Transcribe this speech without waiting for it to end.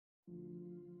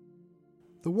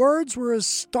The words were as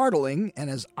startling and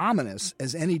as ominous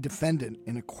as any defendant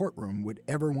in a courtroom would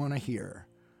ever want to hear.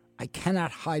 I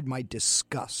cannot hide my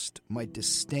disgust, my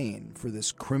disdain for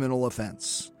this criminal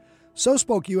offense. So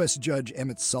spoke U.S. Judge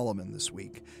Emmett Sullivan this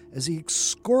week as he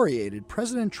excoriated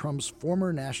President Trump's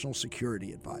former national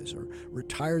security advisor,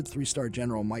 retired three-star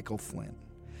General Michael Flynn.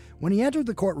 When he entered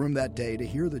the courtroom that day to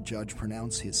hear the judge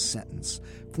pronounce his sentence,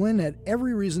 Flynn had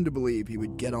every reason to believe he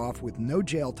would get off with no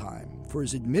jail time for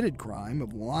his admitted crime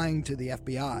of lying to the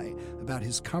FBI about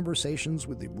his conversations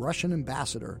with the Russian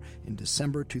ambassador in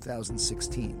December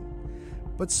 2016.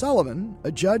 But Sullivan,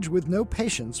 a judge with no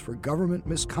patience for government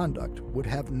misconduct, would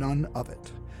have none of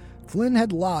it. Flynn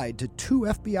had lied to 2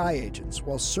 FBI agents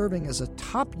while serving as a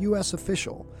top U.S.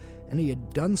 official, and he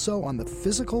had done so on the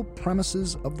physical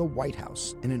premises of the White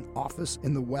House in an office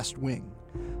in the West Wing.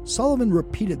 Sullivan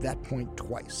repeated that point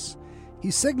twice.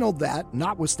 He signaled that,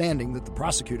 notwithstanding that the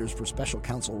prosecutors for Special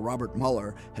Counsel Robert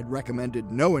Mueller had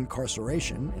recommended no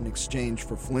incarceration in exchange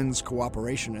for Flynn's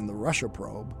cooperation in the Russia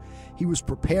probe, he was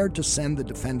prepared to send the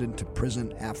defendant to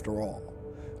prison after all.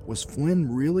 Was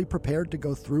Flynn really prepared to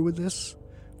go through with this?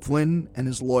 Flynn and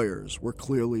his lawyers were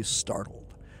clearly startled.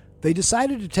 They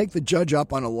decided to take the judge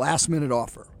up on a last-minute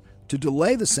offer to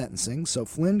delay the sentencing so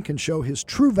Flynn can show his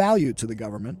true value to the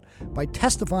government by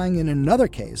testifying in another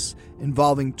case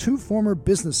involving 2 former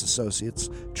business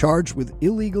associates charged with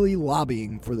illegally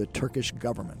lobbying for the Turkish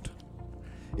government.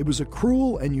 It was a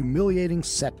cruel and humiliating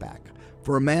setback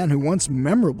for a man who once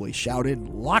memorably shouted,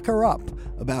 "Lock her up,"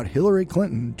 about Hillary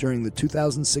Clinton during the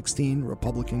 2016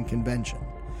 Republican convention.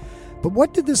 But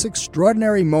what did this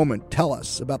extraordinary moment tell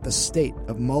us about the state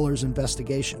of Mueller's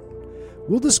investigation?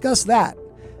 We'll discuss that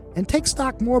and take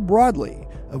stock more broadly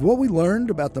of what we learned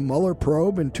about the Mueller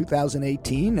probe in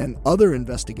 2018 and other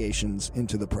investigations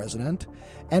into the president,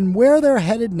 and where they're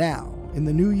headed now in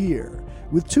the new year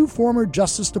with 2 former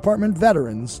Justice Department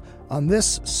veterans on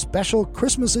this special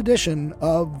Christmas edition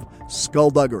of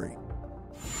Skullduggery.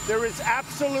 There is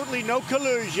absolutely no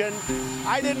collusion.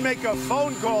 I didn't make a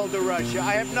phone call to Russia.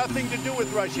 I have nothing to do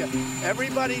with Russia.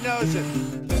 Everybody knows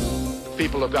it.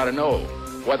 People have got to know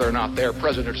whether or not their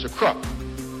president's a crook.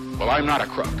 Well, I'm not a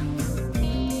crook.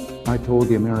 I told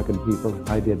the American people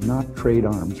I did not trade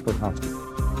arms for hostages.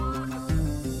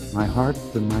 My heart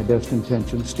and my best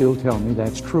intentions still tell me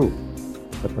that's true,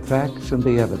 but the facts and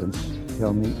the evidence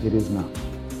tell me it is not.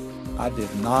 I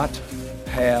did not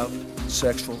have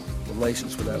sexual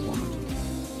relations with that woman.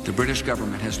 The British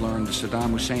government has learned that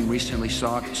Saddam Hussein recently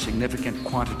sought significant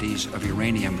quantities of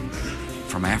uranium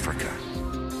from Africa.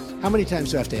 How many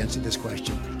times do I have to answer this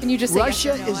question? Can you just say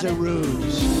Russia yes or no is on a it?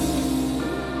 ruse.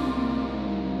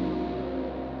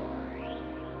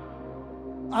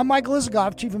 I'm Michael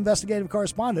Isikoff, Chief Investigative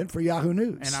Correspondent for Yahoo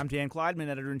News. And I'm Dan Kleidman,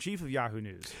 Editor-in-Chief of Yahoo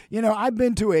News. You know, I've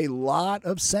been to a lot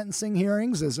of sentencing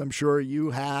hearings, as I'm sure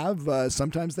you have.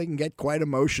 Sometimes they can get quite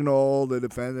emotional. The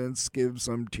defendants give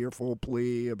some tearful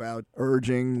plea about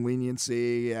urging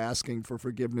leniency, asking for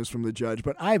forgiveness from the judge.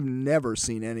 But I've never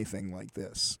seen anything like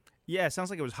this. Yeah, it sounds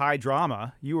like it was high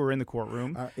drama. You were in the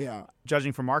courtroom. Yeah.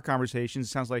 Judging from our conversations, it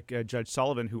sounds like Judge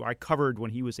Sullivan, who I covered when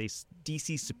he was a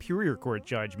D.C. Superior Court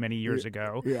judge many years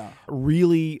ago,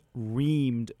 really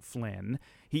reamed Flynn.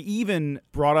 He even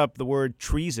brought up the word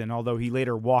treason, although he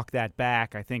later walked that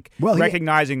back, I think,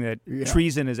 recognizing that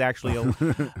treason is actually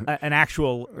an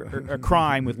actual a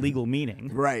crime with legal meaning.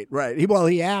 Right.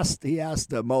 He asked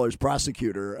Mueller's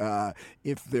prosecutor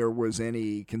if there was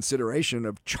any consideration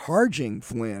of charging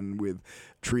Flynn with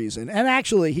treason. And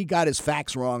actually, he got his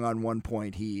facts wrong on one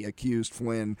point. He accused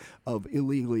Flynn of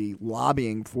illegally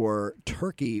lobbying for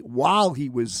Turkey while he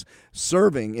was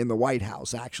serving in the White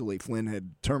House. Actually, Flynn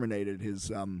had terminated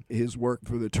his work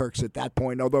for the Turks at that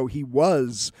point, although he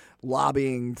was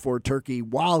lobbying for Turkey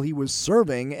while he was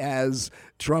serving as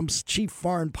Trump's chief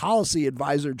foreign policy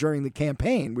advisor during the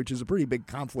campaign, which is a pretty big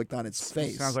conflict on its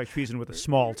face. Sounds like treason with a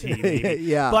small t.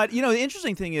 Yeah. But, you know, the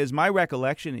interesting thing is my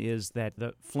recollection is that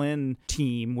the Flynn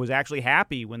team was actually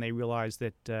happy when they realized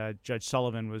that Judge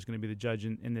Sullivan was going to be the judge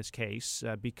in this case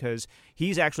because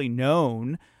he's actually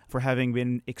known for having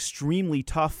been extremely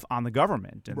tough on the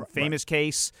government. And the famous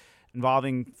case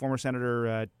involving former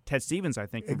Senator Ted Stevens, I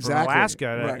think, from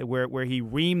Alaska, where he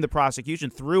reamed the prosecution,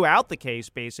 threw out the case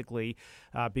basically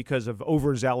because of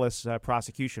overzealous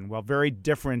prosecution. Well, very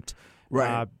different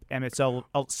Emmett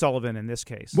Sullivan in this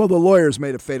case. Well, the lawyers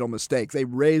made a fatal mistake. They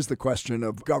raised the question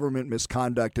of government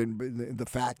misconduct and the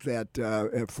fact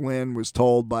that Flynn was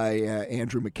told by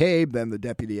Andrew McCabe, then the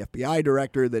deputy FBI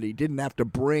director, that he didn't have to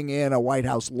bring in a White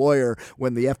House lawyer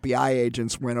when the FBI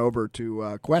agents went over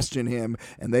to question him,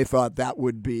 and they thought that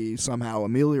would be somehow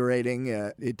ameliorating.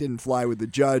 It didn't fly with the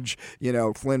judge.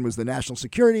 Flynn was the national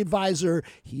security advisor.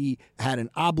 He had an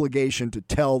obligation to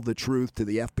tell the truth to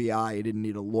the FBI. He didn't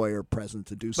need a lawyer present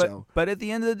to do so. But at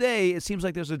the end of the day, it seems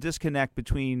like there's a disconnect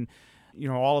between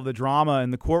all of the drama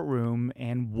in the courtroom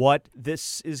and what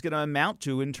this is going to amount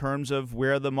to in terms of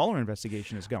where the Mueller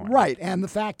investigation is going. Right, and the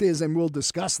fact is, and we'll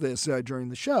discuss this during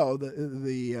the show,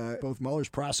 both Mueller's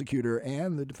prosecutor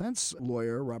and the defense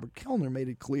lawyer, Robert Kellner, made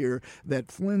it clear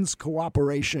that Flynn's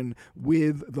cooperation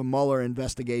with the Mueller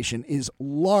investigation is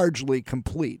largely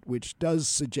complete, which does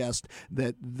suggest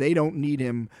that they don't need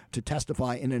him to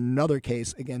testify in another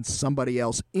case against somebody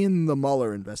else in the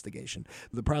Mueller investigation.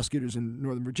 The prosecutors in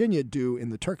Northern Virginia do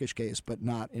in the Turkish case, but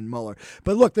not in Mueller.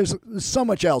 But look, there's so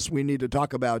much else we need to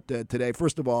talk about today.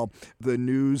 First of all, the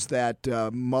news that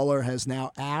Mueller has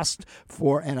now asked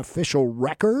for an official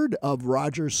record of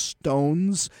Roger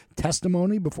Stone's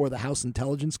testimony before the House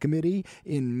Intelligence Committee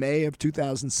in May of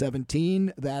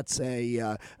 2017. That's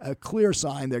a clear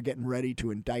sign they're getting ready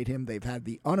to indict him. They've had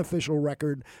the unofficial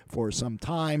record for some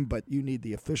time, but you need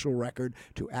the official record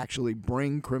to actually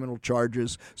bring criminal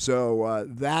charges. So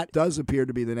that does appear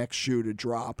to be the next shoe to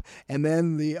drop. And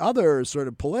then the other sort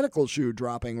of political shoe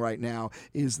dropping right now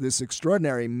is this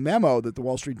extraordinary memo that the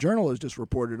Wall Street Journal has just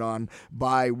reported on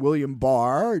by William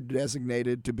Barr,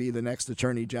 designated to be the next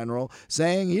Attorney General,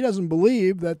 saying he doesn't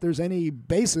believe that there's any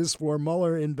basis for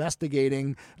Mueller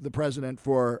investigating the president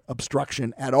for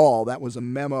obstruction at all. That was a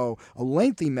memo, a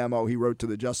lengthy memo he wrote to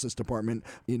the Justice Department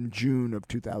in June of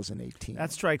 2018.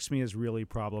 That strikes me as really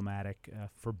problematic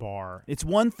for Barr. It's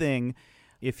one thing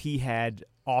if he had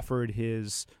offered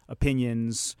his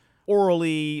opinions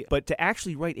orally, but to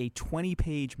actually write a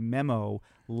 20-page memo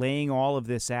laying all of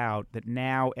this out that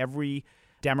now every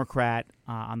Democrat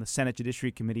on the Senate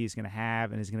Judiciary Committee is going to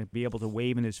have and is going to be able to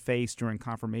wave in his face during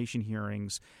confirmation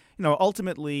hearings.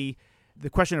 Ultimately,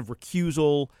 the question of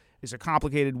recusal is a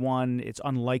complicated one. It's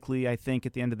unlikely, I think,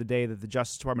 at the end of the day that the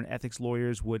Justice Department ethics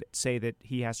lawyers would say that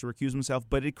he has to recuse himself,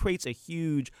 but it creates a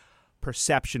huge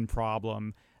perception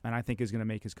problem, and I think is going to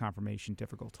make his confirmation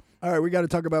difficult. All right, we got to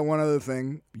talk about one other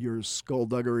thing. Your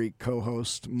skullduggery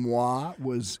co-host, moi,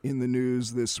 was in the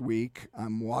news this week.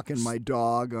 I'm walking my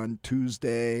dog on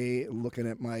Tuesday, looking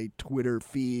at my Twitter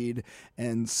feed,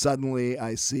 and suddenly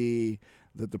I see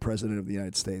that the President of the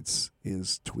United States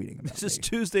is tweeting about This is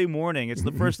Tuesday morning. It's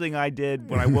the first thing I did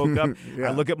when I woke up. Yeah.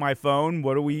 I look at my phone.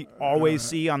 What do we always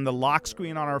see on the lock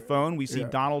screen on our phone? We see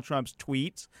Donald Trump's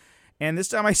tweets. And this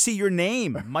time I see your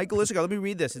name, Michael Isikoff. Let me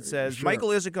read this. It says, sure. Michael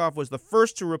Isikoff was the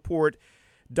first to report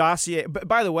dossier.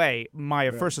 By the way, my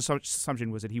first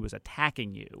assumption was that he was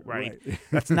attacking you, right?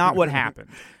 That's not what happened.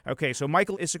 Okay, so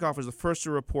Michael Isikoff was the first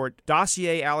to report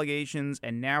dossier allegations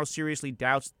and now seriously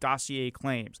doubts dossier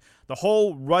claims. The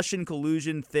whole Russian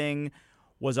collusion thing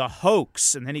was a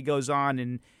hoax. And then he goes on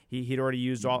and he'd already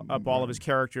used up all of his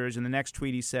characters. In the next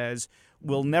tweet he says,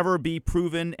 will never be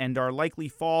proven and are likely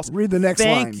false. Read the next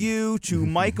line. Thank you to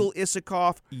Michael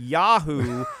Isikoff,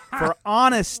 Yahoo, for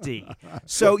honesty.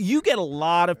 So you get a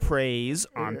lot of praise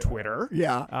on Twitter.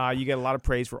 Yeah. You get a lot of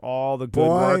praise for all the good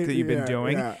work that you've been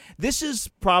doing. Yeah. This is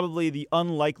probably the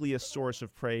unlikeliest source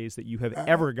of praise that you have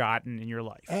ever gotten in your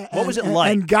life. What was it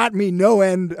like? And got me no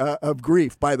end of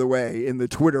grief, by the way, in the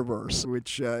Twitterverse,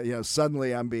 which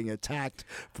suddenly I'm being attacked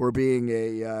for being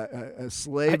a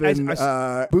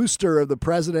slaven booster of the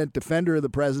president, defender of the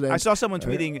president. I saw someone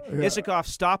tweeting, Isikoff,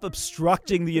 stop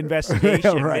obstructing the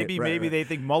investigation. Maybe they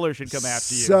think Mueller should come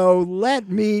after you. So let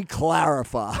me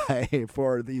clarify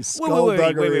for these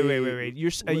skullduggery Wait.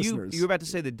 You're about to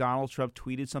say that Donald Trump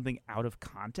tweeted something out of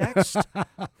context?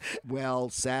 Well,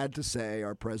 sad to say,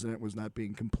 our president was not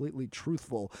being completely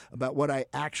truthful about what I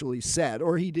actually said,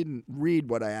 or he didn't read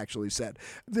what I actually said.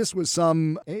 This was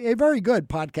a very good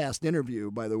podcast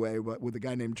interview, by the way, with a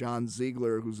guy named John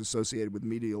Ziegler, who's associated with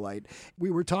Medialite. We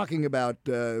were talking about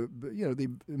the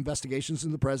investigations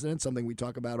in the president, something we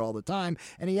talk about all the time,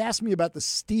 and he asked me about the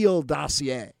Steele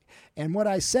dossier. And what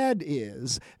I said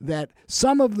is that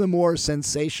some of the more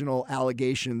sensational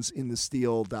allegations in the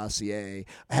Steele dossier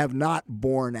have not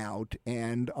borne out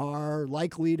and are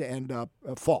likely to end up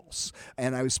false.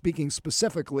 And I was speaking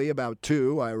specifically about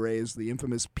two. I raised the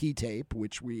infamous P-tape,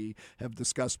 which we have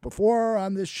discussed before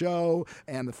on this show,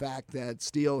 and the fact that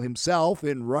Steele himself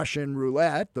in Russian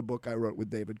Roulette, the book I wrote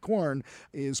with David Korn,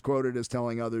 is quoted as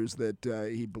telling others that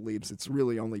he believes it's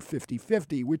really only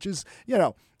 50-50, which is,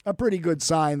 a pretty good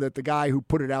sign that the guy who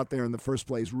put it out there in the first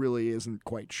place really isn't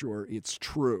quite sure it's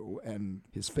true, and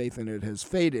his faith in it has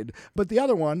faded. But the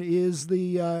other one is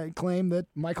the claim that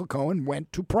Michael Cohen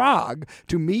went to Prague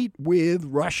to meet with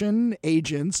Russian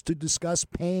agents to discuss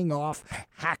paying off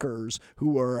hackers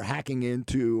who were hacking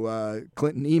into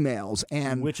Clinton emails,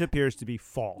 and which appears to be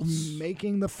false.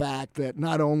 Making the fact that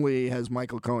not only has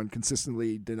Michael Cohen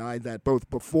consistently denied that both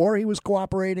before he was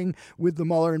cooperating with the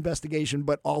Mueller investigation,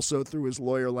 but also through his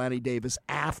lawyer Lanny Davis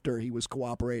after he was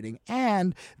cooperating,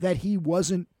 and that he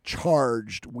wasn't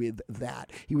charged with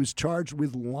that. He was charged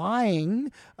with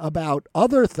lying about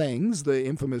other things, the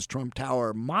infamous Trump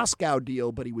Tower Moscow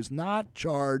deal, but he was not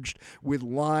charged with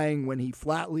lying when he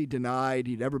flatly denied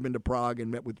he'd ever been to Prague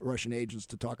and met with Russian agents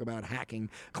to talk about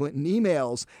hacking Clinton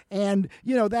emails. And,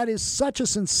 that is such a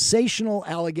sensational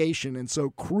allegation and so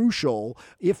crucial.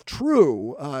 If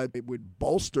true, it would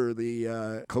bolster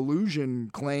the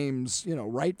collusion claims,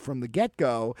 right from the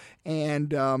get-go.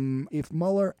 And if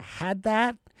Mueller had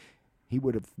that, he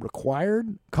would have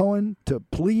required Cohen to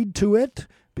plead to it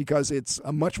because it's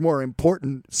a much more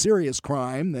important, serious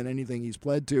crime than anything he's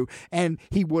pled to, and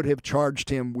he would have charged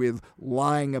him with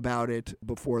lying about it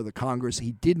before the Congress.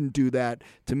 He didn't do that.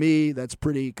 To me, that's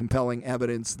pretty compelling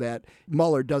evidence that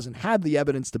Mueller doesn't have the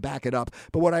evidence to back it up.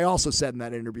 But what I also said in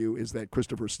that interview is that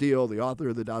Christopher Steele, the author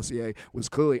of the dossier, was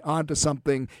clearly onto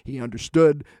something. He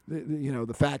understood,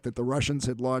 the fact that the Russians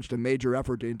had launched a major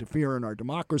effort to interfere in our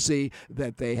democracy,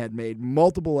 that they had made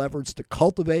multiple efforts to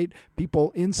cultivate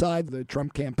people inside the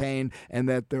Trump campaign, and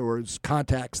that there was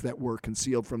contacts that were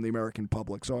concealed from the American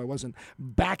public. So I wasn't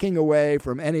backing away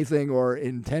from anything or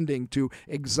intending to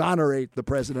exonerate the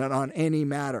president on any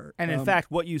matter. And in fact,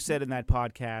 what you said in that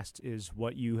podcast is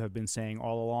what you have been saying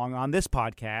all along on this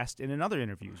podcast and in other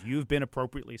interviews. You've been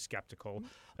appropriately skeptical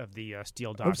of the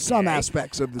Steele dossier. Of some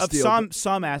aspects of the Steele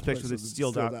some aspects of the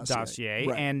Steele dossier.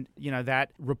 Right. And,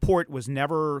 that report was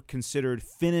never considered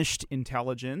finished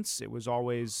intelligence. It was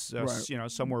always,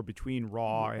 somewhere between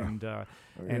raw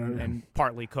and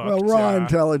partly cooked. Well, raw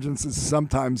intelligence is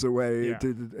sometimes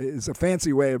is a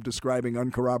fancy way of describing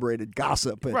uncorroborated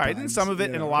gossip. Right, times, and some of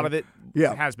it and a lot of it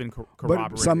has been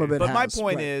corroborated. But some of it But my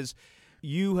point is,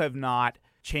 you have not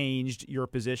changed your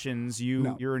positions.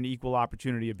 You're an equal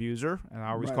opportunity abuser, and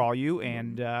I always call you.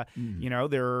 And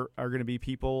there are going to be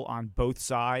people on both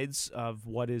sides of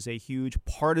what is a huge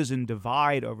partisan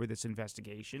divide over this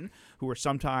investigation, who are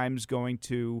sometimes going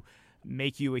to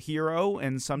make you a hero,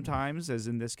 and sometimes, as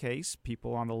in this case,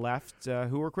 people on the left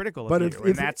who are critical of you.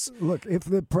 If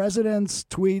the president's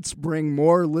tweets bring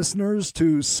more listeners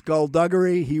to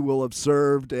skullduggery, he will have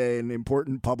served an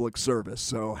important public service.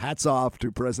 So hats off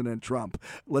to President Trump.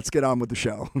 Let's get on with the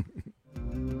show.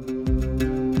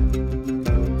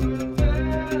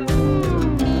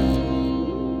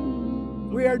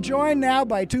 We are joined now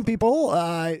by two people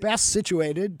best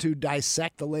situated to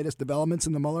dissect the latest developments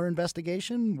in the Mueller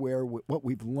investigation, what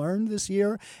we've learned this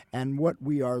year and what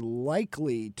we are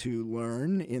likely to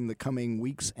learn in the coming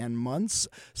weeks and months.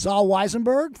 Saul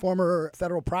Weisenberg, former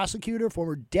federal prosecutor,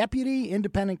 former deputy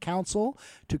independent counsel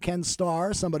to Ken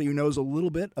Starr, somebody who knows a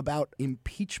little bit about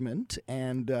impeachment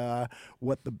and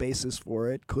what the basis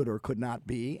for it could or could not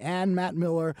be, and Matt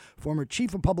Miller, former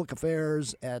chief of public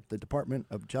affairs at the Department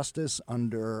of Justice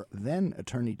under then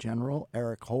Attorney General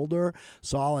Eric Holder.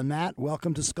 Saul and Matt,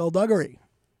 welcome to Skullduggery.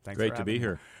 Thanks. Great to be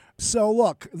here. So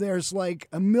look, there's like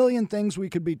a million things we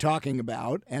could be talking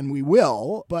about, and we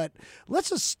will, but let's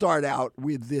just start out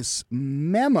with this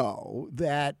memo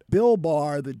that Bill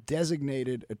Barr, the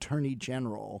designated Attorney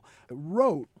General,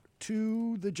 wrote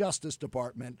to the Justice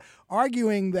Department,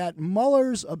 arguing that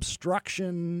Mueller's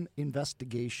obstruction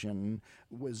investigation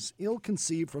was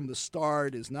ill-conceived from the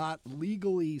start, is not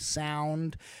legally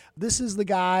sound. This is the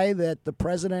guy that the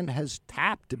president has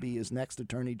tapped to be his next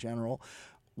attorney general.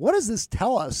 What does this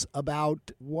tell us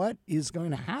about what is going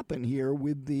to happen here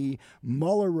with the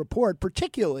Mueller report,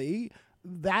 particularly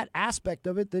that aspect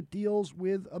of it that deals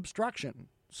with obstruction?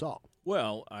 Saul.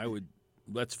 Well,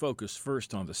 let's focus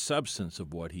first on the substance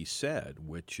of what he said,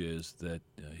 which is that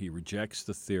he rejects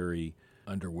the theory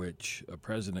under which a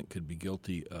president could be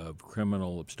guilty of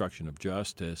criminal obstruction of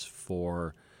justice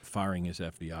for firing his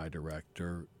FBI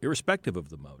director, irrespective of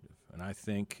the motive. And I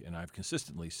think, and I've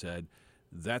consistently said,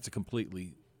 that's a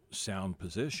completely sound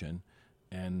position.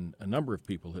 And a number of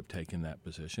people have taken that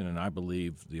position, and I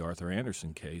believe the Arthur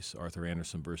Anderson case, Arthur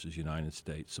Anderson versus United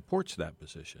States, supports that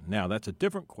position. Now, that's a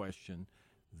different question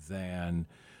than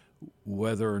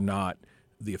whether or not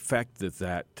the effect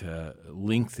that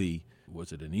lengthy,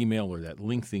 was it an email or that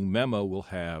lengthy memo will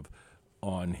have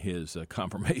on his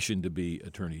confirmation to be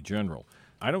Attorney General.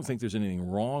 I don't think there's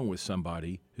anything wrong with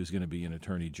somebody who's going to be an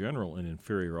Attorney General, an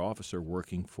inferior officer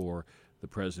working for the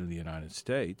President of the United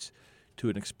States, to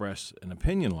express an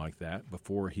opinion like that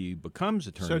before he becomes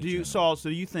Attorney General. Saul, so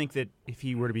do you think that if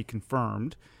he were to be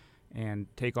confirmed and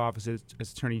take office as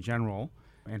Attorney General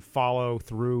and follow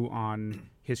through on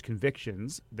his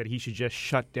convictions, that he should just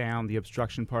shut down the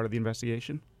obstruction part of the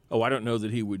investigation? Oh, I don't know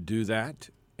that he would do that,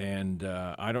 and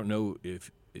I don't know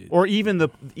if or even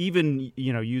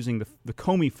using the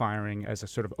Comey firing as a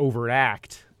sort of overt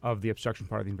act of the obstruction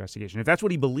part of the investigation. If that's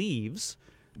what he believes,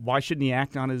 why shouldn't he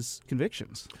act on his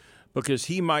convictions? Because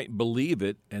he might believe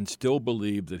it and still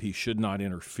believe that he should not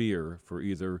interfere for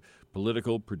either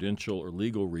political, prudential, or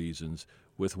legal reasons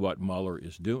with what Mueller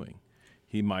is doing.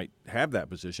 He might have that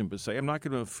position, but say, I'm not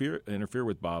going to interfere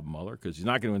with Bob Mueller because he's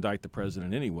not going to indict the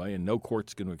president anyway, and no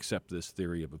court's going to accept this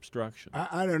theory of obstruction.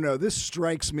 I don't know. This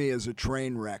strikes me as a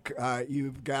train wreck.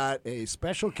 You've got a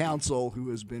special counsel who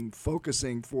has been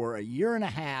focusing for a year and a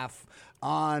half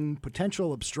on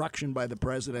potential obstruction by the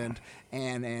president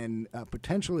and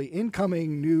potentially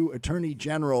incoming new attorney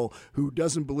general who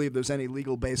doesn't believe there's any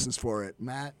legal basis for it.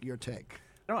 Matt, your take.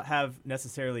 I don't have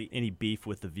necessarily any beef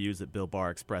with the views that Bill Barr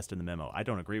expressed in the memo. I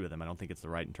don't agree with him. I don't think it's the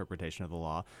right interpretation of the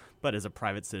law. But as a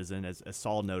private citizen, as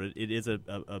Saul noted, it is a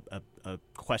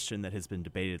question that has been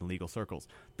debated in legal circles.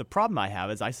 The problem I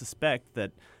have is I suspect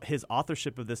that his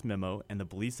authorship of this memo and the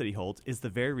beliefs that he holds is the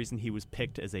very reason he was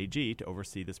picked as AG to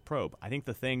oversee this probe. I think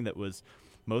the thing that was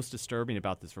most disturbing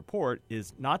about this report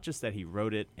is not just that he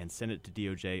wrote it and sent it to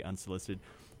DOJ unsolicited,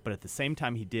 but at the same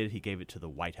time he gave it to the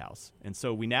White House. And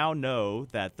so we now know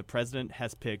that the president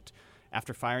has picked,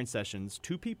 after firing Sessions,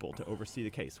 2 people to oversee the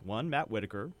case. One, Matt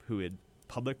Whitaker, who had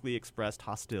publicly expressed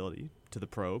hostility to the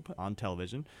probe on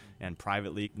television and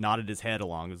privately nodded his head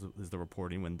along as the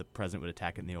reporting when the president would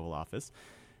attack it in the Oval Office.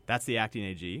 That's the acting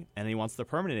AG. And he wants the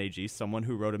permanent AG, someone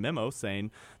who wrote a memo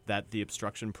saying that the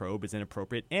obstruction probe is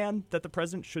inappropriate and that the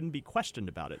president shouldn't be questioned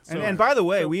about it. And by the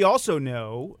way, we also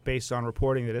know, based on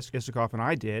reporting that Isikoff and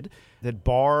I did, that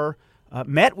Barr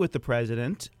met with the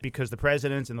president because the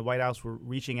president and the White House were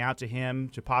reaching out to him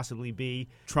to possibly be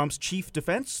Trump's chief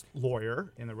defense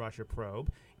lawyer in the Russia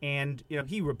probe. And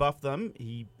he rebuffed them.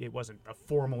 It wasn't a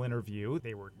formal interview.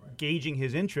 They were gauging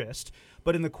his interest.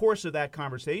 But in the course of that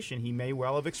conversation, he may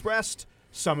well have expressed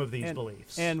some of these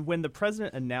beliefs. And when the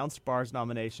president announced Barr's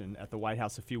nomination at the White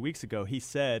House a few weeks ago, he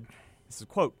said, this is a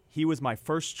quote, "He was my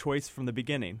first choice from the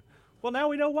beginning." Well, now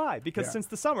we know why, because since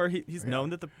the summer, he's known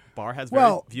that the Barr has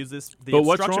views the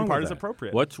obstruction part is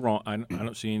appropriate. What's wrong? I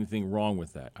don't see anything wrong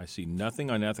with that. I see nothing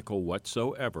unethical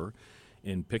whatsoever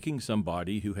in picking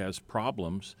somebody who has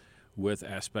problems with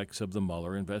aspects of the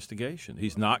Mueller investigation.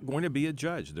 He's not going to be a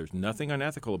judge. There's nothing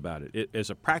unethical about it. As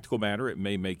a practical matter, it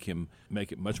may make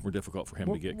it much more difficult for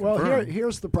him to get confirmed. Well,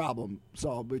 here's the problem,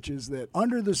 Saul, which is that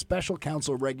under the special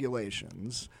counsel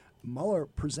regulations, Mueller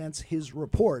presents his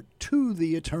report to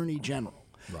the Attorney General.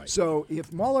 Right. So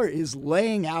if Mueller is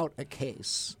laying out a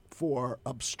case for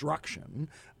obstruction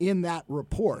in that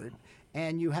report,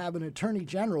 and you have an attorney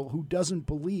general who doesn't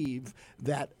believe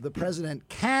that the president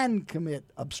can commit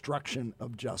obstruction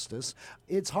of justice,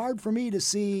 it's hard for me to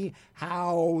see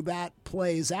how that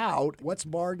plays out. What's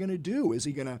Barr going to do? Is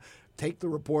he going to take the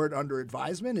report under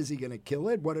advisement? Is he going to kill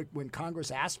it? When Congress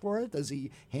asks for it, does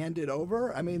he hand it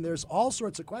over? I mean, there's all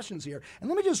sorts of questions here. And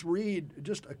let me just read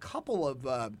just a couple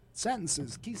of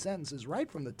key sentences right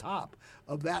from the top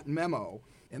of that memo.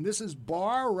 And this is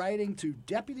Barr writing to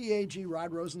Deputy AG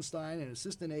Rod Rosenstein and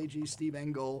Assistant AG Steve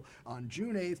Engel on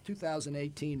June 8,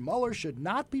 2018. Mueller should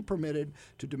not be permitted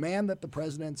to demand that the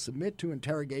president submit to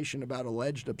interrogation about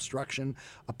alleged obstruction.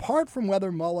 Apart from whether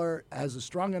Mueller has a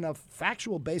strong enough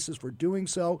factual basis for doing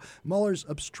so, Mueller's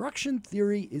obstruction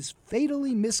theory is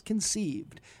fatally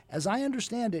misconceived. As I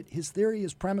understand it, his theory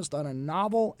is premised on a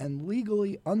novel and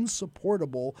legally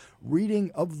unsupportable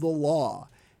reading of the law.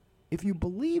 If you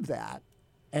believe that,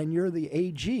 and you're the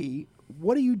AG,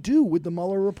 what do you do with the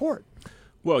Mueller report?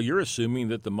 Well, you're assuming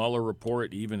that the Mueller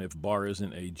report, even if Barr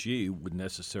isn't AG, would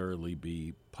necessarily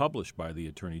be published by the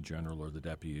Attorney General or the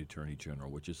Deputy Attorney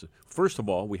General, which is, first of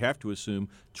all, we have to assume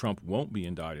Trump won't be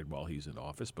indicted while he's in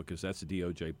office because that's a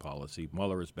DOJ policy.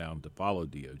 Mueller is bound to follow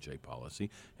DOJ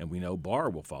policy, and we know Barr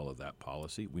will follow that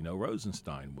policy. We know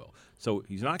Rosenstein will. So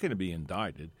he's not going to be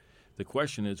indicted. The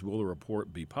question is, will the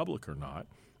report be public or not?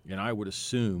 And I would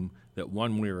assume that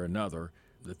one way or another,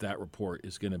 that report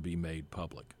is going to be made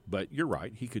public. But you're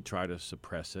right, he could try to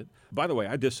suppress it. By the way,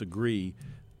 I disagree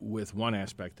with one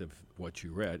aspect of what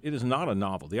you read. It is not a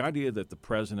novel. The idea that the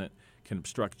president can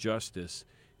obstruct justice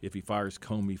if he fires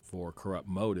Comey for corrupt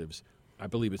motives, I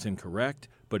believe it's incorrect,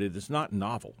 but it is not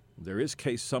novel. There is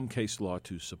some case law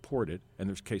to support it, and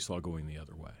there's case law going the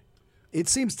other way. It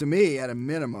seems to me, at a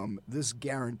minimum, this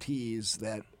guarantees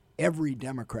that every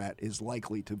Democrat is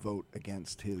likely to vote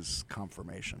against his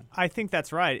confirmation. I think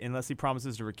that's right, unless he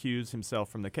promises to recuse himself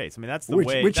from the case. I mean, that's the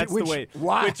way. That's the way.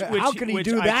 Why? How can he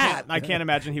do that? I can't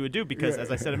imagine he would do because,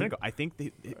 as I said a minute ago, I think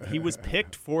he was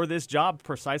picked for this job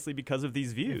precisely because of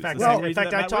these views. In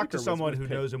fact, I talked to someone who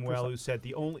knows him well who said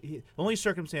the only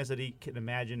circumstance that he can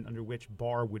imagine under which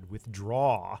Barr would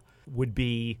withdraw would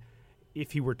be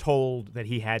if he were told that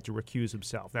he had to recuse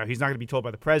himself. Now, he's not going to be told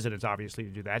by the president, obviously, to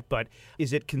do that, but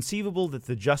is it conceivable that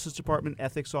the Justice Department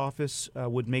Ethics Office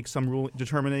would make some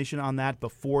determination on that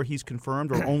before he's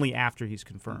confirmed or only after he's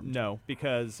confirmed? No,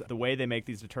 because the way they make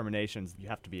these determinations, you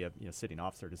have to be a sitting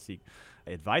officer to seek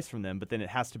advice from them, but then it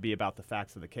has to be about the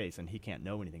facts of the case, and he can't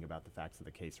know anything about the facts of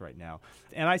the case right now.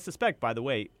 And I suspect, by the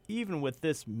way, even with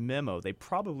this memo, they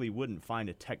probably wouldn't find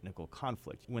a technical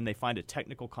conflict. When they find a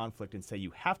technical conflict and say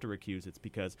you have to recuse, it's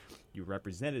because you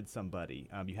represented somebody,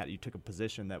 you took a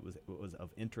position that was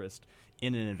of interest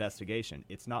in an investigation.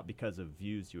 It's not because of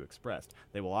views you expressed.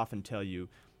 They will often tell you,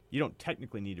 you don't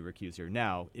technically need to recuse here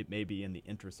now. It may be in the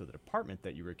interest of the department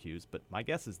that you recuse, but my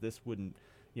guess is this wouldn't.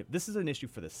 This is an issue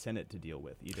for the Senate to deal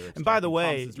with. Either it's and by the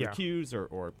way, recuse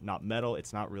or not meddle.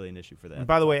 It's not really an issue for them. And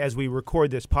by the way, as we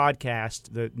record this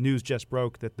podcast, the news just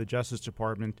broke that the Justice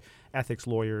Department ethics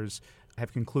lawyers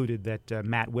have concluded that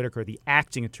Matt Whitaker, the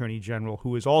acting Attorney General,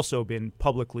 who has also been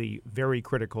publicly very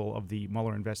critical of the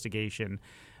Mueller investigation,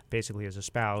 basically has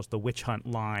espoused the witch hunt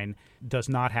line, does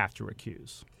not have to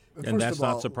recuse. And that's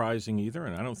not surprising either,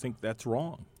 and I don't think that's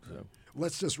wrong. So.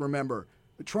 Let's just remember,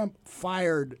 Trump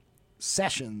fired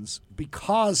Sessions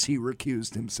because he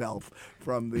recused himself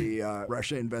from the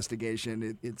Russia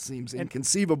investigation. It seems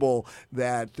inconceivable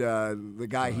that the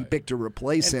guy he picked to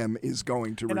replace him is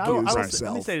going to recuse himself.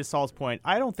 Let me say to Saul's point,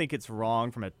 I don't think it's wrong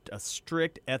from a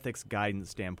strict ethics guidance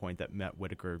standpoint that Matt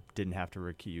Whitaker didn't have to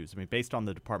recuse. I mean, based on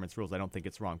the department's rules, I don't think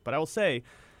it's wrong. But I will say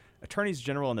attorneys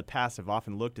general in the past have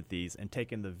often looked at these and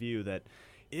taken the view that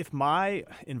if my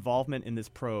involvement in this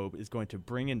probe is going to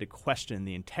bring into question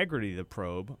the integrity of the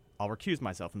probe, I'll recuse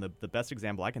myself. And the best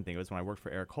example I can think of is when I worked for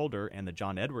Eric Holder and the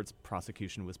John Edwards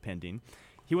prosecution was pending.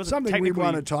 He wasn't something we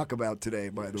want to talk about today,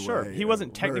 by the way. Sure. He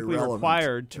wasn't technically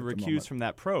required to recuse from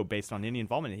that probe based on any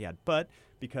involvement he had. But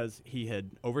because he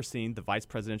had overseen the vice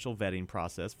presidential vetting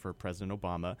process for President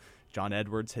Obama, John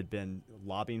Edwards had been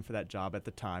lobbying for that job at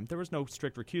the time. There was no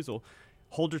strict recusal.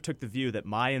 Holder took the view that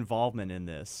my involvement in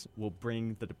this will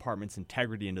bring the department's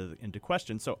integrity into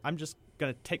question. So I'm just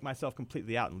going to take myself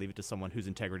completely out and leave it to someone whose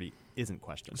integrity isn't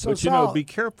questioned. So but be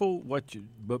careful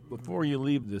but before you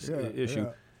leave this issue,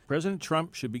 President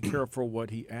Trump should be careful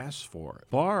what he asks for.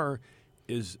 Barr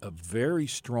is a very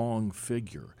strong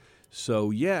figure.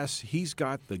 So yes, he's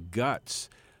got the guts.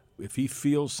 If he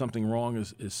feels something wrong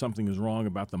is something is wrong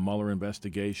about the Mueller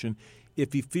investigation,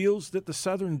 if he feels that the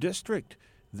Southern District,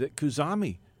 that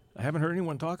Kuzami, I haven't heard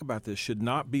anyone talk about this, should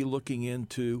not be looking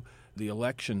into the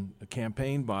election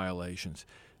campaign violations,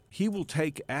 he will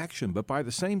take action. But by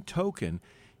the same token,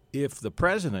 if the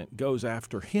president goes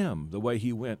after him the way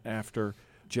he went after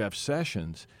Jeff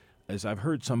Sessions, as I've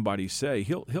heard somebody say,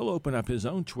 he'll open up his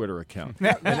own Twitter account.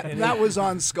 That was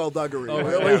on Skullduggery. Oh,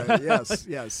 really?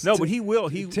 Yes. No, but he will.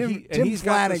 Tim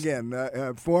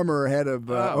Flanagan, former head of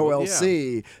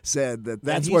OLC, said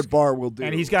that's what Barr will do.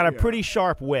 And he's got a pretty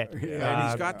sharp wit. And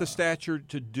he's got the stature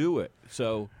to do it.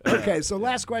 So okay, so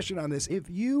last question on this. If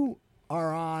you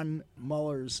are on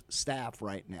Mueller's staff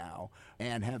right now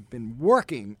and have been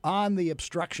working on the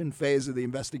obstruction phase of the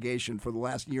investigation for the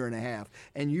last year and a half,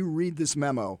 and you read this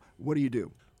memo, what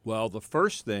do? Well, the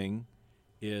first thing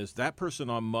is that person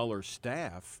on Mueller's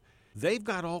staff, they've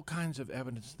got all kinds of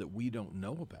evidence that we don't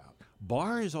know about.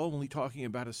 Barr is only talking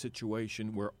about a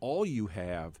situation where all you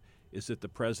have is that the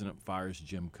president fires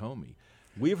Jim Comey.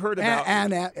 We've heard about...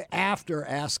 After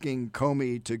asking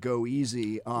Comey to go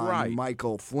easy on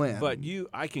Michael Flynn. But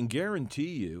I can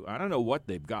guarantee you, I don't know what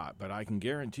they've got, but I can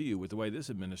guarantee you with the way this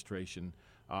administration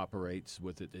operates,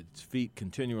 with its feet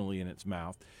continually in its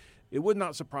mouth, it would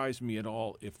not surprise me at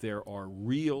all if there are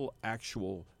real,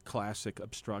 actual, classic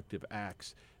obstructive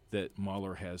acts that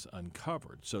Mueller has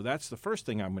uncovered. So that's the first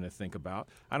thing I'm going to think about.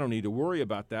 I don't need to worry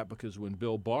about that because when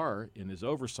Bill Barr, in his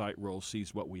oversight role,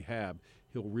 sees what we have,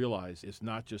 he'll realize it's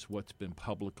not just what's been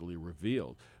publicly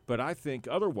revealed. But I think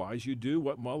otherwise you do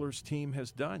what Mueller's team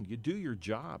has done. You do your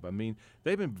job. I mean,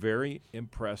 they've been very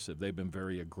impressive. They've been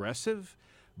very aggressive,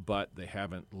 but they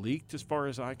haven't leaked, as far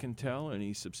as I can tell, in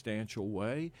any substantial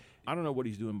way. I don't know what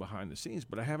he's doing behind the scenes,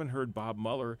 but I haven't heard Bob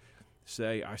Mueller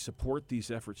say, I support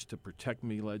these efforts to protect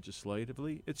me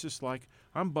legislatively. It's just like,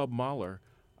 I'm Bob Mueller.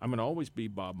 I'm going to always be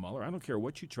Bob Mueller. I don't care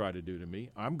what you try to do to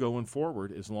me. I'm going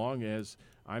forward as long as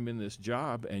I'm in this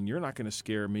job, and you're not going to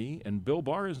scare me, and Bill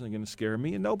Barr isn't going to scare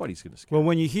me, and nobody's going to scare me. Well,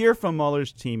 when you hear from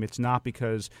Mueller's team, it's not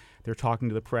because they're talking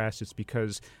to the press. It's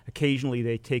because occasionally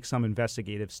they take some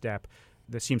investigative step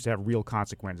that seems to have real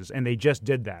consequences. And they just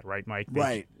did that, right, Mike?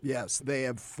 Right, yes. They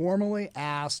have formally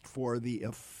asked for the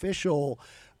official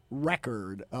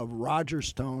record of Roger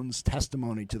Stone's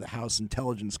testimony to the House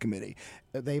Intelligence Committee.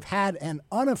 They've had an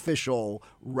unofficial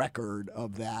record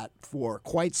of that for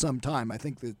quite some time. I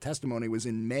think the testimony was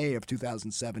in May of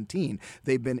 2017.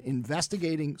 They've been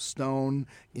investigating Stone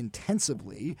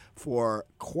intensively for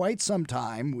quite some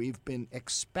time. We've been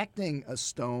expecting a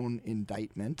Stone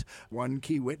indictment. One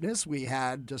key witness we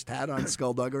just had on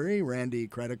Skullduggery, Randy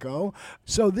Credico.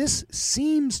 So this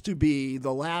seems to be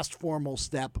the last formal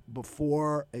step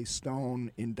before a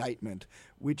Stone indictment,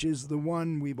 which is the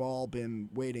one we've all been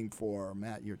waiting for.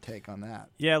 Matt, your take on that?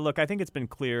 Yeah, look, I think it's been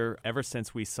clear ever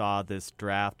since we saw this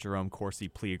draft Jerome Corsi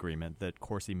plea agreement that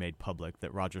Corsi made public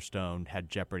that Roger Stone had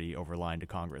jeopardy over lying to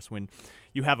Congress. When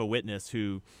you have a witness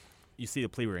who, you see the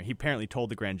plea agreement, he apparently told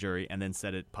the grand jury and then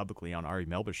said it publicly on Ari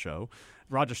Melba's show.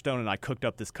 Roger Stone and I cooked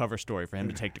up this cover story for him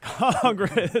to take to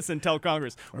Congress and tell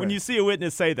Congress. When you see a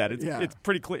witness say that, it's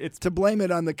pretty clear. It's to blame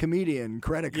it on the comedian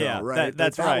Credico, right?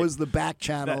 That's right. That was the back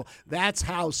channel. That's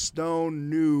how Stone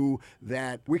knew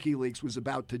that WikiLeaks was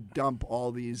about to dump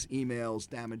all these emails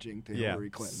damaging to Hillary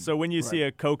Clinton. So when you see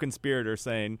a co-conspirator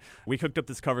saying, we cooked up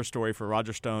this cover story for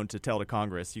Roger Stone to tell to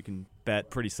Congress, you can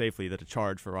bet pretty safely that a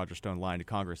charge for Roger Stone lying to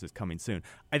Congress is coming soon.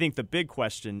 I think the big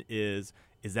question is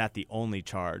that the only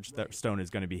charge that Stone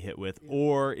is going to be hit with,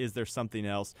 or is there something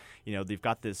else? You know, they've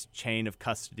got this chain of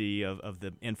custody of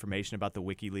the information about the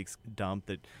WikiLeaks dump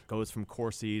that goes from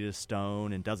Corsi to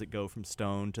Stone, and does it go from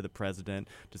Stone to the president?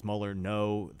 Does Mueller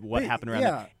know what happened around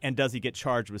that? And does he get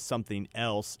charged with something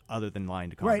else other than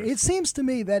lying to Congress? Right. It seems to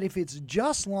me that if it's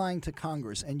just lying to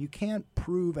Congress and you can't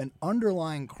prove an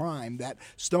underlying crime that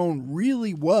Stone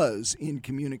really was in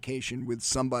communication with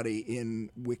somebody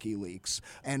in WikiLeaks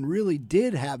and really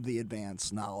did have the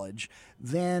advanced knowledge,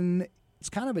 then it's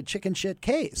kind of a chicken shit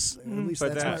case. At least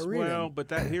that's my reading. Well,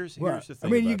 but here's the thing. I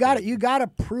mean, you got to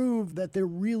prove that there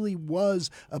really was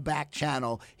a back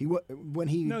channel.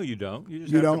 No, you don't. You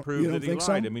just have to prove that he lied.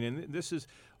 So? I mean, and this is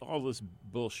all this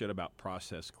bullshit about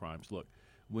process crimes. Look,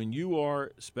 when you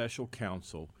are special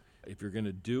counsel, if you're going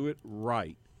to do it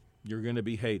right, you're going to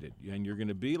be hated, and you're going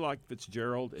to be like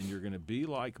Fitzgerald, and you're going to be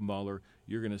like Mueller.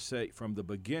 You're going to say from the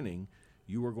beginning,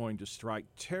 you are going to strike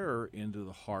terror into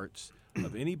the hearts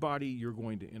of anybody you're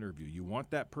going to interview. You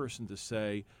want that person to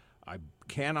say, I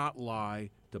cannot lie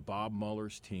to Bob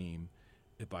Mueller's team.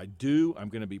 If I do, I'm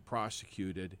going to be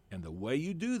prosecuted. And the way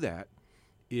you do that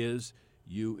is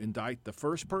you indict the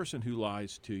first person who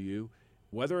lies to you,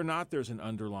 whether or not there's an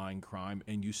underlying crime,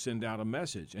 and you send out a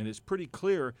message. And it's pretty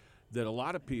clear that a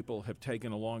lot of people have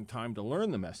taken a long time to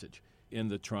learn the message in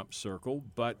the Trump circle.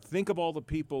 But think of all the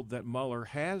people that Mueller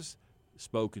has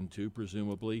spoken to,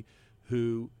 presumably,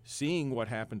 who, seeing what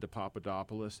happened to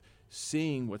Papadopoulos,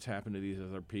 seeing what's happened to these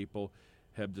other people,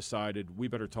 have decided we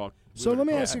better talk. So let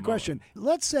me ask you a question.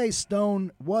 Let's say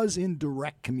Stone was in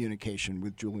direct communication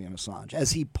with Julian Assange,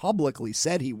 as he publicly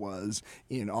said he was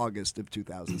in August of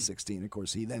 2016. Of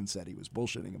course, he then said he was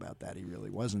bullshitting about that. He really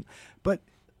wasn't. But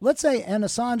let's say, and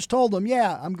Assange told him,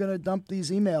 I'm going to dump these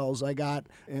emails I got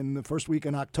in the first week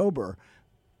in October.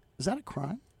 Is that a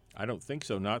crime? I don't think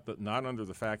so. Not under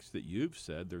the facts that you've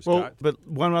said. But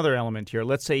one other element here.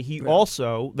 Let's say he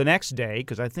also, the next day,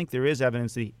 because I think there is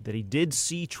evidence that he did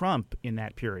see Trump in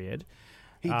that period.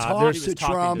 He talked to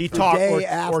Trump the day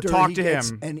after he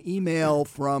gets an email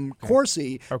from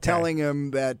Corsi telling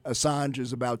him that Assange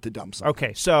is about to dump something.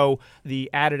 Okay, so the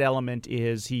added element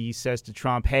is he says to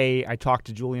Trump, hey, I talked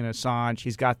to Julian Assange.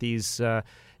 He's got these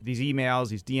these emails,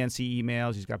 these DNC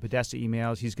emails, he's got Podesta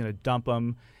emails, he's going to dump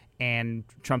them. And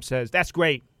Trump says, that's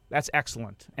great, that's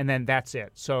excellent. And then that's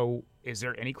it. So is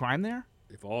there any crime there?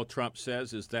 If all Trump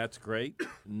says is that's great,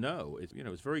 no.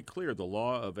 It's very clear, the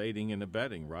law of aiding and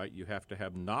abetting, right? You have to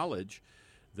have knowledge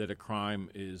that a crime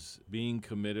is being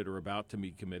committed or about to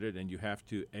be committed, and you have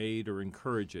to aid or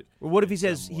encourage it. Well, what if he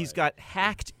says he's got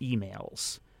hacked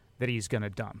emails that he's going to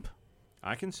dump?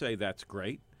 I can say that's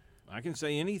great. I can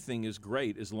say anything is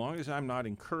great as long as I'm not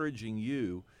encouraging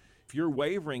you. If you're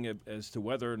wavering as to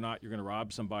whether or not you're going to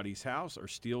rob somebody's house or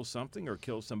steal something or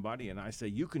kill somebody, and I say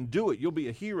you can do it, you'll be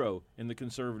a hero in the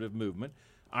conservative movement,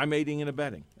 I'm aiding and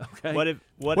abetting. Okay. What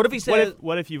if he says?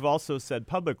 What if you've also said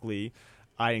publicly,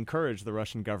 I encourage the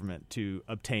Russian government to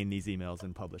obtain these emails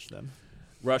and publish them?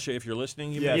 Russia, if you're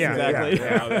listening, yes, exactly.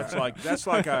 Yeah, that's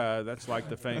like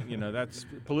the fame. That's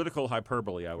political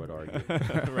hyperbole, I would argue.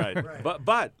 Right.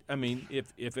 But I mean,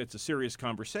 if it's a serious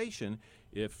conversation,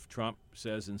 if Trump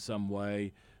says in some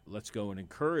way, let's go and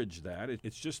encourage that,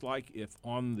 it's just like if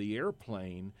on the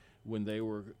airplane when they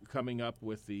were coming up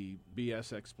with the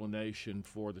BS explanation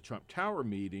for the Trump Tower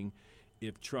meeting,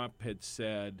 if Trump had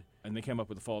said, and they came up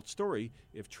with a false story,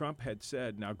 if Trump had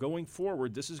said, now going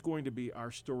forward, this is going to be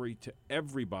our story to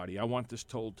everybody. I want this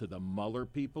told to the Mueller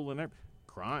people and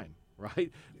crime,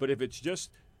 right? But if it's just,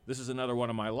 this is another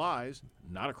one of my lies,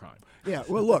 not a crime. Yeah,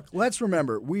 well, look, let's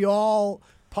remember, we all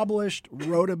published,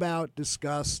 wrote about,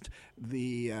 discussed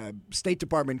the State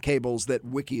Department cables that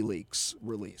WikiLeaks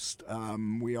released.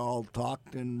 We all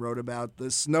talked and wrote about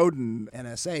the Snowden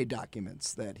NSA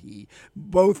documents that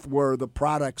both were the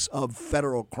products of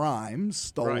federal crimes,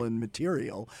 stolen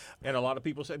material. And a lot of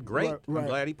people said, great, I'm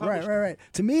glad he published it. Right.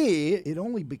 To me, it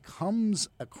only becomes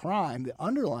a crime, the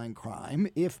underlying crime,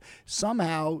 if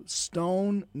somehow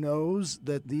Stone knows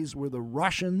that these were the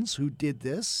Russians who did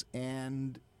this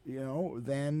and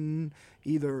then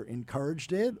either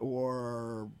encouraged it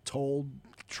or told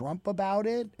Trump about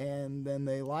it, and then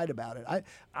they lied about it.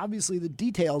 Obviously, the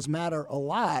details matter a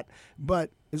lot,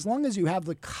 but as long as you have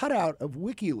the cutout of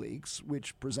WikiLeaks,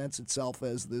 which presents itself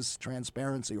as this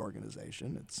transparency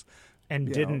organization,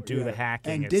 didn't do the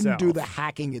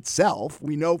hacking itself.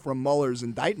 We know from Mueller's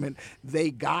indictment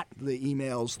they got the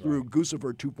emails through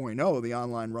Guccifer 2.0, the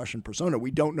online Russian persona.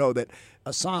 We don't know that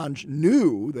Assange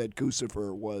knew that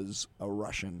Guccifer was a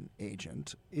Russian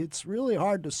agent. It's really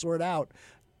hard to sort out,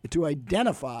 to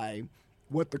identify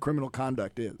what the criminal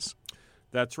conduct is.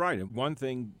 That's right. And one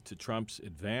thing to Trump's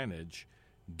advantage,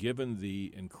 given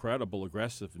the incredible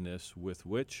aggressiveness with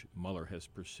which Mueller has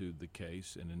pursued the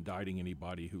case and indicting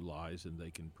anybody who lies and they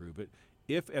can prove it,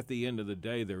 if at the end of the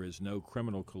day there is no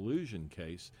criminal collusion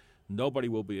case, nobody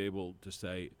will be able to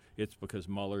say it's because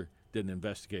Mueller didn't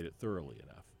investigate it thoroughly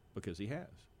enough, because he has.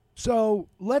 So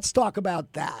let's talk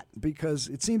about that, because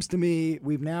it seems to me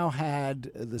we've now had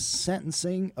the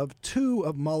sentencing of two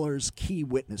of Mueller's key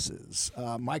witnesses.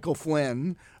 Michael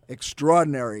Flynn,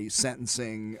 extraordinary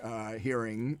sentencing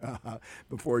hearing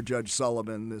before Judge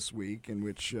Sullivan this week, in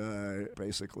which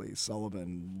basically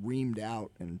Sullivan reamed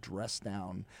out and dressed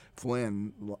down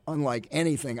Flynn, unlike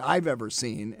anything I've ever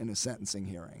seen in a sentencing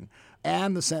hearing,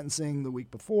 and the sentencing the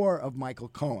week before of Michael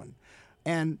Cohen.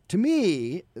 And to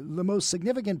me, the most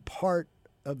significant part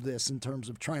of this in terms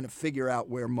of trying to figure out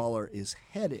where Mueller is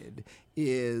headed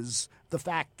is the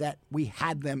fact that we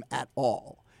had them at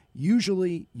all.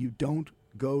 Usually you don't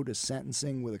go to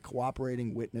sentencing with a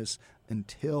cooperating witness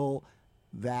until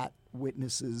that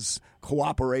witness's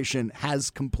cooperation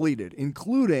has completed,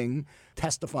 including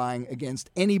testifying against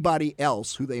anybody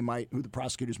else who the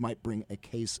prosecutors might bring a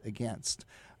case against.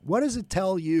 What does it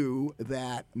tell you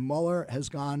that Mueller has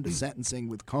gone to sentencing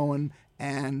with Cohen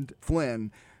and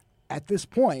Flynn at this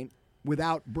point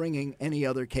without bringing any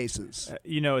other cases?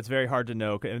 It's very hard to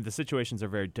know, and the situations are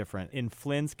very different. In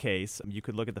Flynn's case, you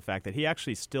could look at the fact that he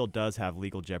actually still does have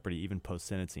legal jeopardy even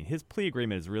post-sentencing. His plea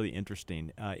agreement is really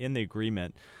interesting. In the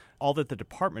agreement, all that the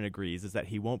department agrees is that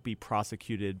he won't be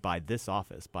prosecuted by this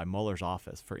office, by Mueller's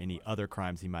office, for any other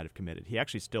crimes he might have committed. He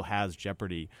actually still has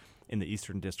jeopardy in the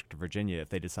Eastern District of Virginia if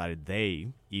they decided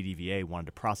EDVA, wanted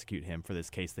to prosecute him for this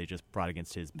case they just brought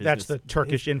against his business. That's the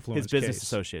Turkish influence his business case.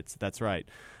 Associates. That's right.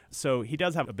 So he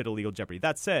does have a bit of legal jeopardy.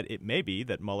 That said, it may be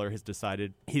that Mueller has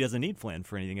decided he doesn't need Flynn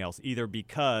for anything else, either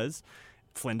because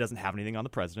Flynn doesn't have anything on the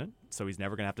president, so he's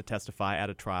never going to have to testify at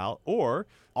a trial, or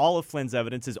all of Flynn's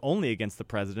evidence is only against the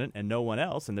president and no one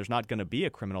else, and there's not going to be a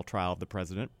criminal trial of the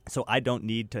president, so I don't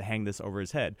need to hang this over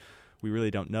his head. We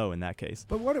really don't know in that case.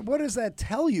 But what does that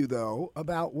tell you, though,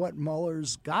 about what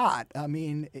Mueller's got? I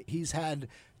mean, he's had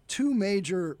four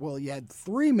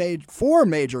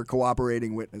major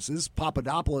cooperating witnesses.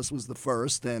 Papadopoulos was the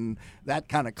first, and that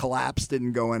kind of collapsed,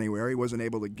 didn't go anywhere. He wasn't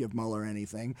able to give Mueller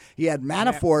anything. He had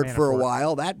Manafort for a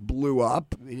while. That blew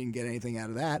up. He didn't get anything out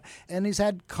of that. And he's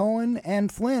had Cohen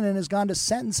and Flynn and has gone to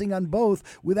sentencing on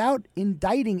both without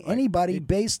indicting anybody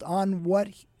based on what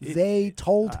they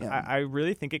told him. I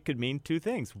really think it could mean two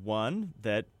things. One,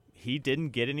 that he didn't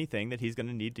get anything that he's going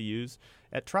to need to use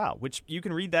at trial, which you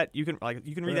can read that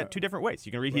read that two different ways.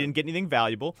 You can read he didn't get anything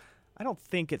valuable. I don't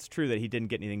think it's true that he didn't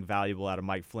get anything valuable out of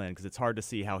Mike Flynn, because it's hard to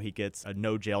see how he gets a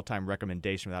no jail time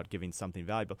recommendation without giving something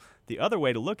valuable. The other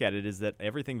way to look at it is that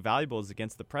everything valuable is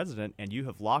against the president, and you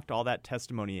have locked all that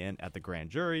testimony in at the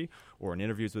grand jury or in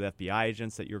interviews with FBI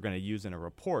agents that you're going to use in a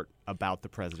report about the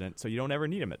president, so you don't ever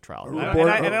need him at trial. And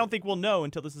I don't think we'll know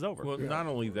until this is over. Well, not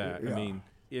only that, I mean,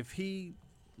 if he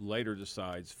later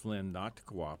decides Flynn not to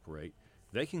cooperate,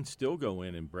 they can still go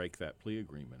in and break that plea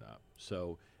agreement up.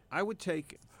 So I would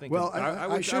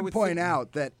I should point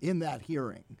out that in that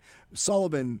hearing,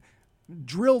 Sullivan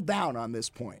drilled down on this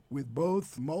point with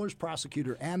both Mueller's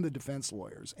prosecutor and the defense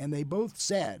lawyers, and they both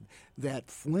said that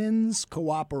Flynn's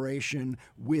cooperation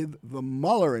with the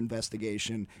Mueller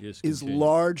investigation is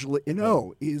largely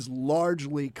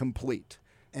complete.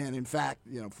 And in fact,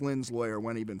 Flynn's lawyer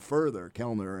went even further,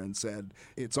 Kellner, and said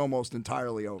it's almost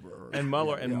entirely over. And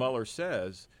Mueller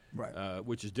says,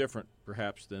 which is different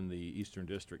perhaps than the Eastern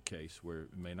District case where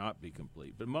it may not be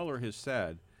complete. But Mueller has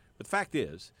said, but the fact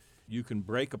is, you can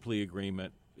break a plea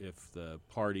agreement if the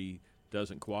party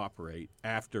doesn't cooperate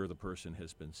after the person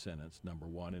has been sentenced, number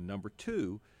one. And number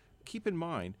two, keep in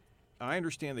mind, I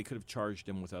understand they could have charged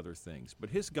him with other things,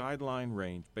 but his guideline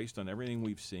range, based on everything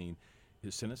we've seen,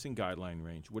 his sentencing guideline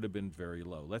range would have been very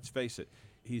low. Let's face it,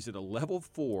 he's at a level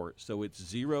 4, so it's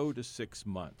 0 to 6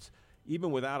 months.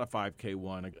 Even without a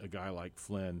 5K1, a guy like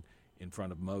Flynn in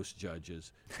front of most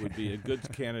judges would be a good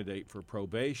candidate for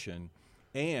probation.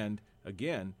 And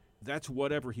again, that's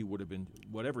whatever he would have been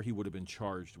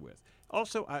charged with.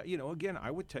 Also, I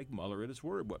would take Mueller at his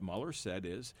word. What Mueller said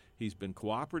is he's been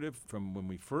cooperative from when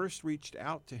we first reached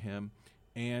out to him,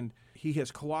 and he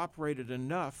has cooperated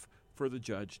enough for the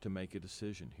judge to make a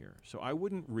decision here. So I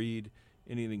wouldn't read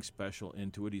anything special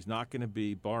into it. He's not going to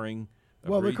be barring.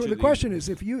 The question is,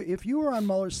 if you were on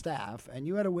Mueller's staff and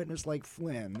you had a witness like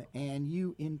Flynn and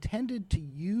you intended to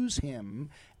use him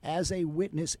as a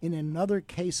witness in another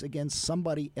case against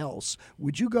somebody else,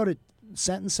 would you go to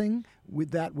sentencing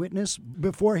with that witness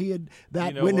before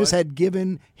witness had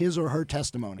given his or her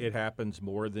testimony? It happens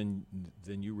more than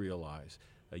you realize.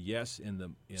 Yes,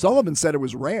 Sullivan said it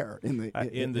was rare in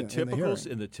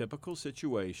the typical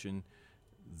situation.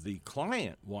 The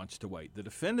client wants to wait. The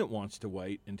defendant wants to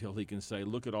wait until he can say,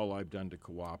 "Look at all I've done to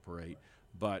cooperate."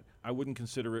 But I wouldn't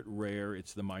consider it rare.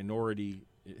 It's the minority.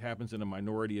 It happens in a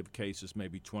minority of cases,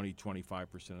 maybe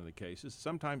 20-25% of the cases.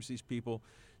 Sometimes these people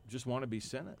just want to be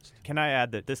sentenced. Can I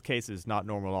add that this case is not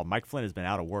normal at all? Mike Flynn has been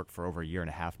out of work for over a year and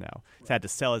a half now. He's had to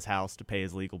sell his house to pay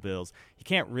his legal bills. He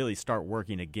can't really start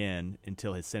working again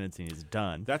until his sentencing is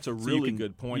done. That's a really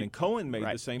good point, and Cohen made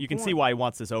the same point. You can see why he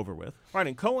wants this over with. Right,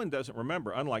 and Cohen doesn't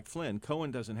remember, unlike Flynn,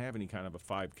 Cohen doesn't have any kind of a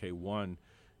 5K1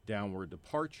 downward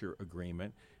departure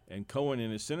agreement, and Cohen in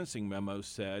his sentencing memo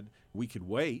said we could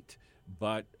wait,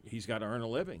 but he's got to earn a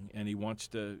living, and he wants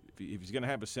to, if he's going to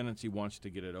have a sentence, he wants to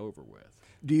get it over with.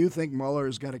 Do you think Mueller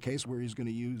has got a case where he's going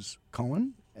to use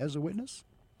Cohen as a witness?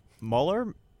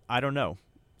 Mueller? I don't know.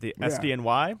 The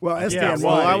SDNY? Well,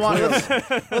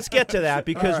 SDNY. Let's get to that,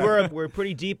 because we're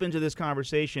pretty deep into this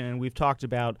conversation, and we've talked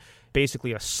about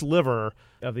basically a sliver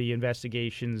of the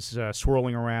investigations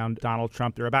swirling around Donald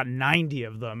Trump. There are about 90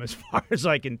 of them, as far as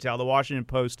I can tell. The Washington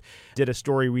Post did a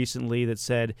story recently that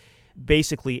said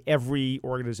basically every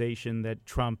organization that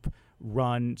Trump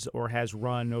runs or has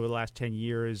run over the last 10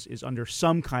 years is under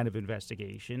some kind of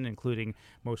investigation, including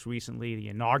most recently the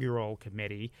inaugural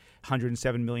committee,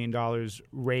 $107 million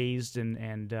raised,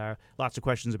 and lots of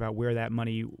questions about where that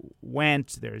money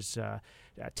went. There's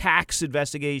tax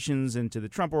investigations into the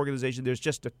Trump organization. There's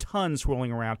just a ton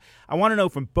swirling around. I want to know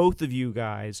from both of you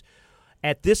guys,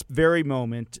 at this very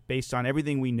moment, based on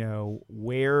everything we know,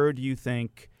 where do you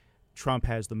think Trump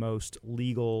has the most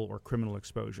legal or criminal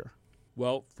exposure?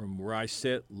 Well, from where I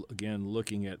sit, again,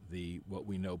 looking at what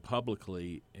we know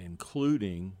publicly,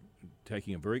 including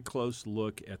taking a very close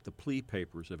look at the plea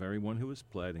papers of everyone who has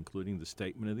pled, including the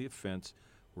statement of the offense,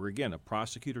 where, again, a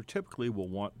prosecutor typically will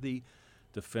want the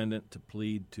defendant to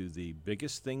plead to the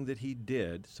biggest thing that he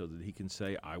did so that he can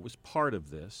say, I was part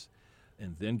of this,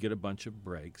 and then get a bunch of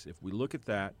breaks. If we look at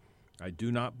that, I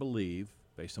do not believe,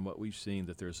 based on what we've seen,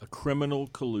 that there's a criminal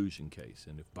collusion case.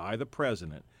 And if by the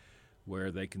president,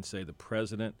 where they can say the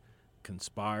president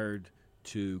conspired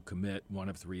to commit one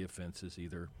of three offenses,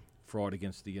 either fraud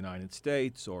against the United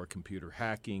States or computer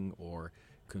hacking or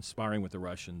conspiring with the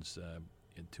Russians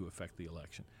to affect the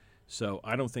election. So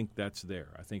I don't think that's there.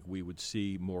 I think we would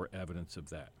see more evidence of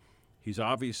that. He's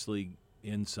obviously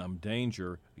in some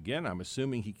danger. Again, I'm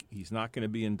assuming he's not going to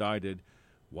be indicted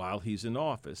while he's in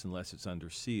office unless it's under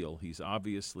seal. He's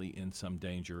obviously in some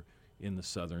danger in the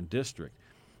Southern District.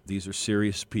 These are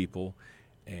serious people,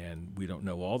 and we don't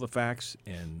know all the facts,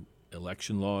 and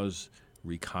election laws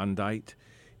recondite.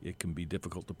 It can be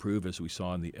difficult to prove, as we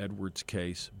saw in the Edwards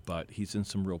case, but he's in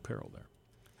some real peril there.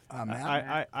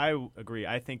 I agree.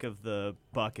 I think of the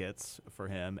buckets for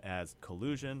him as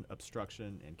collusion,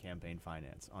 obstruction, and campaign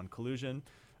finance. On collusion,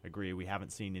 I agree. We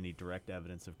haven't seen any direct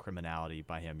evidence of criminality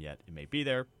by him yet. It may be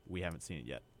there. We haven't seen it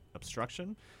yet.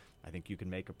 Obstruction, I think you can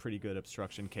make a pretty good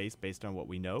obstruction case based on what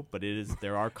we know, but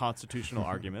there are constitutional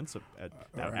arguments,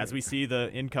 as we see the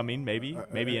incoming, maybe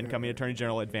incoming Attorney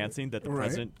General advancing that the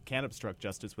president can obstruct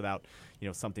justice without,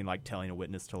 something like telling a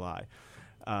witness to lie.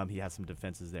 He has some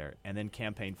defenses there. And then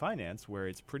campaign finance, where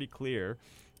it's pretty clear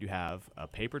you have a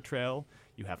paper trail,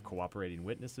 you have cooperating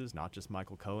witnesses, not just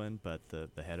Michael Cohen, but the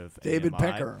head of David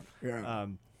AMI. Pecker. Yeah.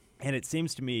 And it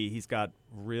seems to me he's got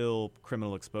real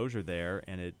criminal exposure there,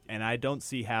 and I don't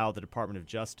see how the Department of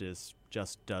Justice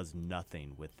just does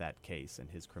nothing with that case and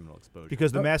his criminal exposure.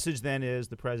 Because the message then is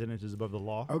the president is above the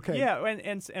law? Okay. Yeah,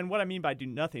 and what I mean by do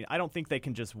nothing, I don't think they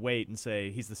can just wait and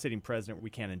say he's the sitting president, we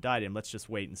can't indict him, let's just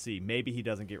wait and see. Maybe he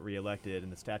doesn't get reelected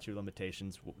and the statute of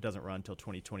limitations doesn't run until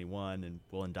 2021 and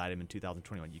we'll indict him in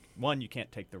 2021. One, you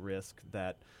can't take the risk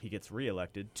that he gets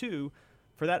reelected. Two,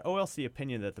 for that OLC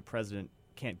opinion that the president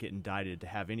can't get indicted to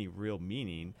have any real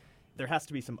meaning, there has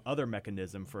to be some other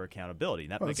mechanism for accountability.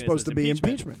 That it's supposed to be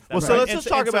impeachment. Well, so let's just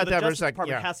talk about that for a second. The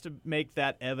Justice Department Yeah. has to make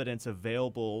that evidence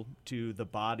available to the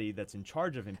body that's in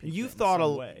charge of impeachment. You've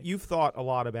thought a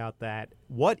lot about that.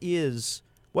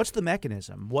 What's the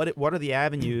mechanism? What are the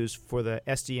avenues for the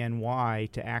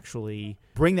SDNY to actually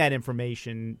bring that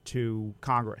information to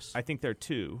Congress? I think there are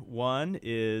two. One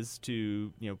is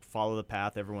to follow the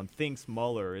path everyone thinks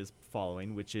Mueller is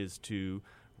following, which is to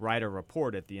write a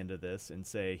report at the end of this and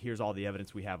say, here's all the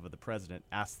evidence we have of the president.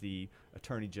 Ask the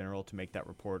Attorney General to make that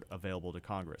report available to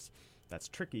Congress. That's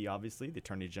tricky, obviously. The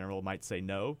Attorney General might say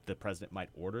no. The President might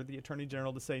order the Attorney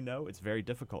General to say no. It's very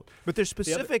difficult. But there's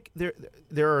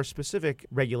there are specific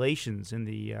regulations in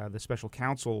the special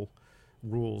counsel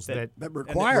rules that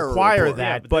require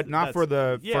that, but not for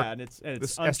the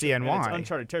SDNY. It's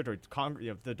uncharted territory.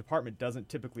 The department doesn't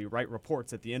typically write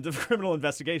reports at the end of criminal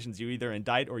investigations. You either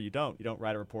indict or you don't. You don't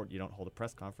write a report. You don't hold a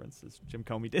press conference, as Jim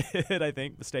Comey did, I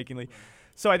think, mistakenly.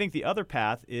 So I think the other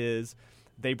path is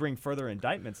they bring further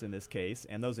indictments in this case,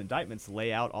 and those indictments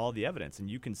lay out all the evidence. And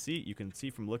you can see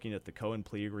from looking at the Cohen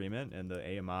plea agreement and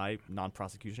the AMI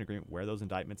non-prosecution agreement where those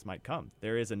indictments might come.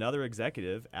 There is another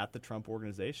executive at the Trump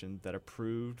organization that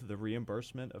approved the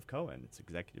reimbursement of Cohen. It's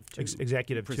Executive 2.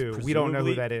 Executive 2. We don't know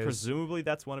who that is. Presumably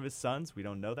that's one of his sons. We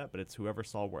don't know that, but it's whoever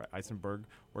Saul Eisenberg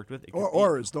worked with.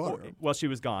 Or his daughter. Well, she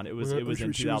was gone. It was in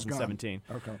 2017.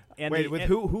 Okay. And Wait, with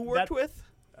who worked with?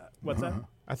 What's that?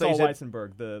 I Saul thought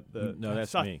Weisenberg, the No,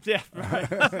 that's me. Yeah,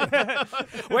 right.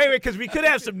 wait, because we could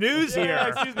have some news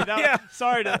here. Excuse me.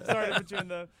 Sorry to put you in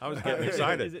the. I was getting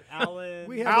excited. Is it Alan?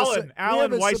 We have a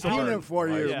Weisenberg. subpoena for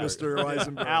you, Yeah. Mr.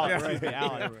 Weisenberg. Alan. Excuse me,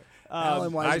 Alan.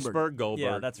 Alan Weisenberg. Iceberg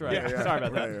Goldberg. Yeah, that's right. Yeah. Sorry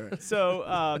about that. Right. So,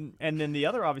 and then the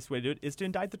other obvious way to do it is to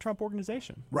indict the Trump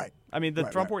organization. Right. I mean, the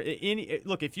Trump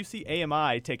look, if you see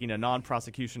AMI taking a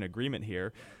non-prosecution agreement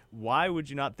here, why would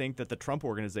you not think that the Trump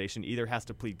organization either has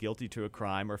to plead guilty to a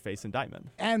crime or face indictment?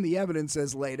 And the evidence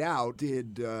as laid out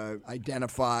did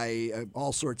identify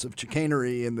all sorts of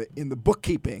chicanery in the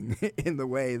bookkeeping, in the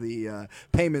way the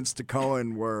payments to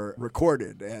Cohen were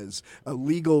recorded as a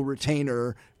legal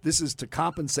retainer. This is to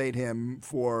compensate him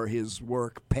for his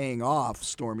work paying off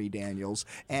Stormy Daniels,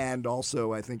 and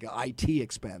also, I think, IT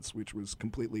expense, which was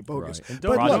completely bogus. Right.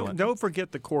 But don't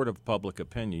forget the court of public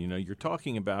opinion. You're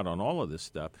talking about on all of this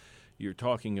stuff, you're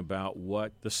talking about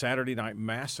what the Saturday Night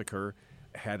Massacre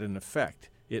had an effect.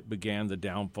 It began the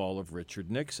downfall of Richard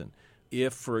Nixon.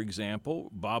 If, for example,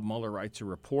 Bob Mueller writes a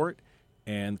report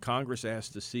and Congress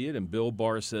asks to see it and Bill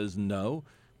Barr says no,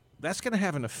 that's going to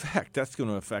have an effect. That's going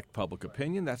to affect public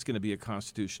opinion. That's going to be a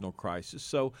constitutional crisis.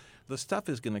 So the stuff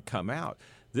is going to come out.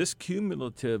 This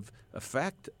cumulative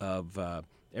effect of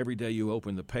every day you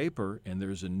open the paper and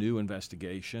there's a new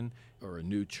investigation or a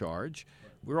new charge,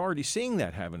 we're already seeing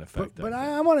that have an effect. But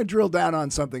I want to drill down on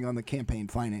something on the campaign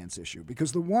finance issue,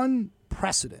 because the one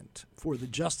precedent for the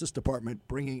Justice Department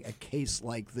bringing a case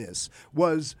like this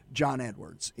was John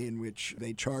Edwards, in which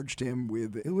they charged him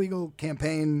with illegal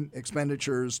campaign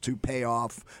expenditures to pay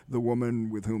off the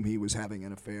woman with whom he was having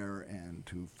an affair and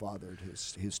who fathered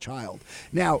his child.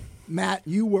 Now, Matt,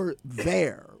 you were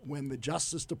there when the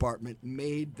Justice Department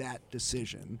made that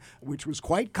decision, which was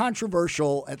quite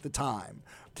controversial at the time.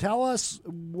 Tell us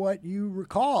what you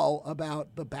recall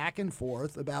about the back and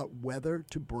forth about whether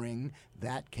to bring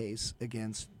that case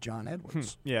against John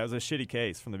Edwards. Yeah, it was a shitty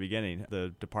case from the beginning.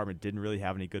 The department didn't really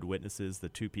have any good witnesses. The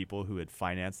two people who had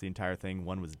financed the entire thing,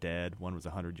 one was dead, one was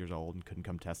 100 years old and couldn't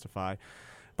come testify.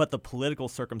 But the political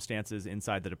circumstances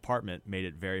inside the department made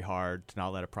it very hard to not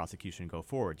let a prosecution go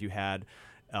forward. You had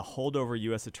a holdover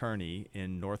U.S. attorney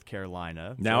in North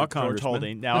Carolina, now a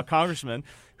congressman,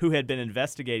 who had been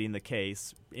investigating the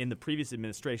case in the previous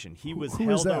administration. He was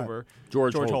held over.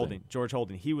 George Holding. George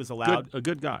Holding. He was allowed a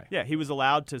good guy. Yeah, he was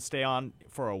allowed to stay on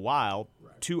for a while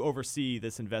to oversee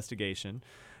this investigation.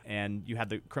 And you had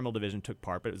the criminal division took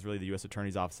part, but it was really the U.S.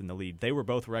 Attorney's Office in the lead. They were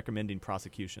both recommending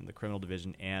prosecution, the criminal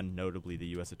division and notably the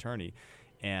U.S. Attorney.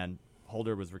 And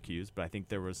Holder was recused, but I think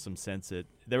there was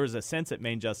a sense at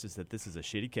Main Justice that this is a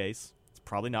shitty case. It's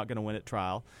probably not going to win at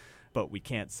trial, but we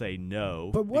can't say no.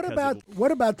 But what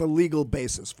about the legal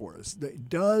basis for us?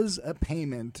 Does a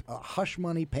payment, a hush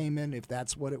money payment, if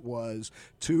that's what it was,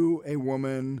 to a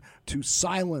woman to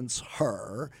silence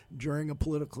her during a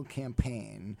political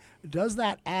campaign, does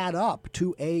that add up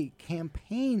to a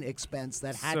campaign expense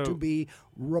that had to be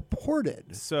reported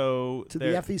to the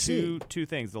FEC? Two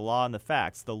things: the law and the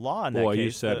facts. The law in that case,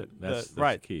 you said it. That's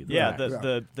right. Key.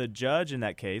 The judge in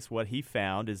that case, what he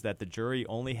found is that the jury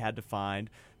only had to find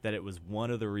that it was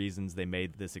one of the reasons they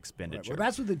made this expenditure. Right. Well,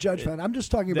 that's what the judge found. I'm just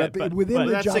talking about within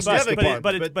the Justice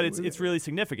Department. But it's really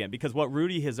significant because what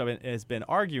Rudy has been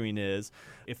arguing is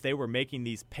if they were making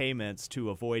these payments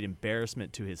to avoid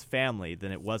embarrassment to his family,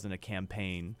 then it wasn't a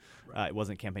campaign. It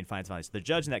wasn't campaign finance violence. The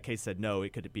judge in that case said no,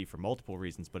 it could be for multiple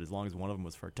reasons, but as long as one of them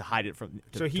was to hide it from.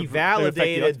 So he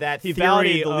validated that he theory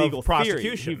validated the of legal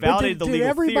prosecution. He validated the legal theory. Did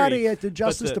everybody theory, at the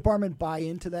Justice Department buy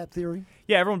into that theory?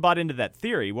 Yeah, everyone bought into that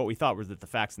theory. What we thought was that the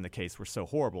facts in the case were so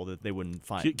horrible that they wouldn't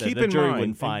find keep the in jury mind,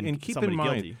 wouldn't find and keep somebody in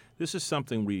mind, guilty. This is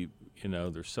something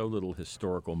there's so little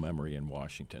historical memory in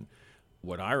Washington.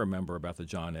 What I remember about the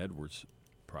John Edwards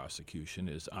prosecution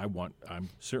is I'm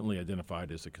certainly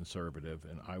identified as a conservative,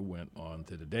 and I went on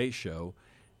the Today Show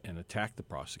and attacked the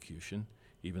prosecution,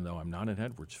 even though I'm not an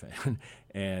Edwards fan.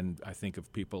 And I think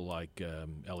of people like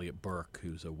Elliot Burke,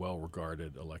 who's a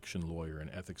well-regarded election lawyer and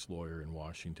ethics lawyer in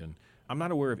Washington. I'm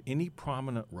not aware of any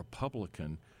prominent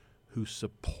Republican who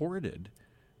supported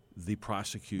the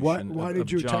prosecution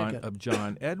of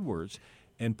John Edwards,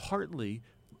 and partly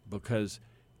because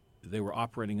they were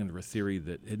operating under a theory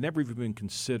that had never even been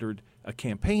considered a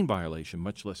campaign violation,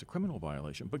 much less a criminal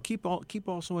violation. But keep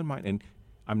also in mind, and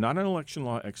I'm not an election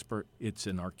law expert, it's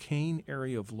an arcane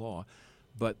area of law,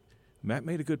 but Matt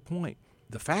made a good point.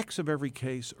 The facts of every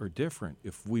case are different.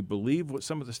 If we believe what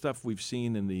some of the stuff we've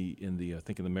seen in the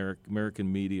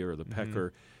American media or the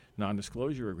Pecker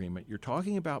non-disclosure agreement, you're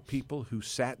talking about people who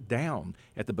sat down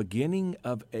at the beginning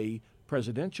of a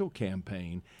presidential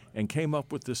campaign and came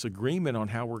up with this agreement on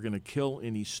how we're going to kill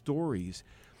any stories.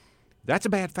 That's a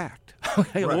bad fact.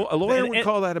 Right. A lawyer would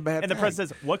call that a bad fact. And the president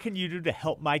says, what can you do to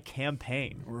help my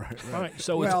campaign? Right.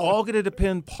 So it's all going to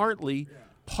depend partly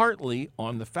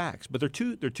on the facts. But there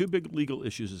are two big legal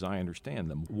issues as I understand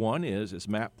them. One is, as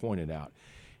Matt pointed out,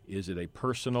 is it a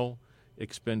personal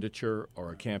expenditure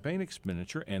or a campaign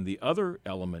expenditure? And the other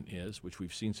element is, which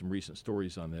we've seen some recent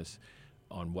stories on this,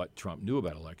 on what Trump knew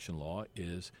about election law,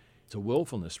 is it's a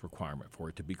willfulness requirement. For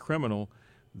it to be criminal,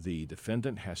 the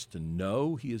defendant has to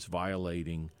know he is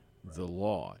violating the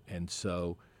law. And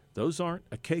so those aren't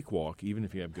a cakewalk, even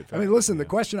if you have good facts. I mean, listen, the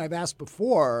question I've asked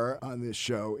before on this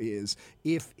show is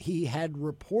if he had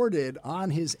reported on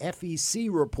his FEC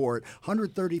report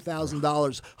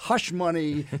 $130,000 hush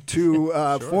money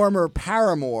to former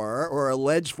paramour or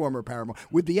alleged former paramour,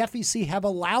 would the FEC have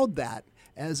allowed that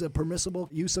as a permissible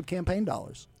use of campaign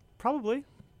dollars? Probably.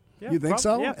 Yeah, you think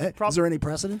so? Yeah, is there any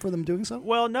precedent for them doing so?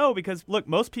 Well, no, because look,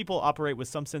 most people operate with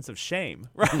some sense of shame,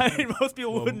 right? Most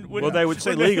people wouldn't. Well, they would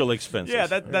say legal expenses. Yeah,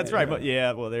 that's right. But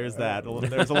there's that.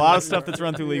 There's a lot of stuff that's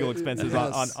run through legal expenses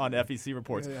on FEC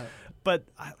reports. Yeah. But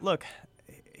look,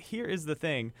 here is the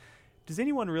thing. Does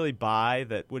anyone really buy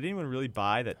that? Would anyone really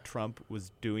buy that Trump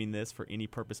was doing this for any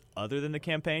purpose other than the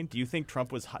campaign? Do you think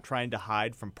Trump was trying to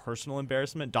hide from personal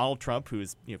embarrassment? Donald Trump,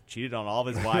 who's cheated on all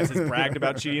of his wives, has bragged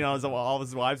about cheating on all of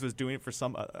his wives, was doing it for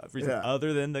some reason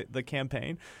other than the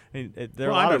campaign. I mean, there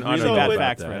are a lot of really bad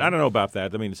facts for it. I don't know about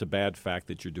that. I mean, it's a bad fact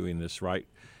that you're doing this right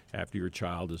after your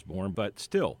child is born, but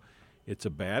still, it's a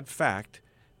bad fact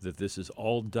that this is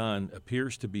all done,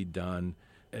 appears to be done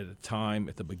at a time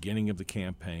at the beginning of the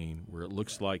campaign where it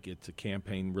looks like it's a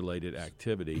campaign-related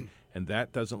activity, and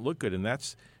that doesn't look good. And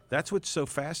that's what's so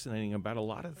fascinating about a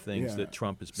lot of things that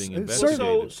Trump is being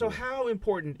investigated. So how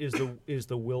important is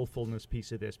the willfulness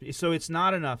piece of this? So it's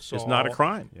not enough. It's not a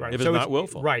crime right. if it's not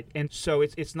willful. Right, and so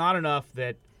it's not enough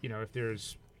that if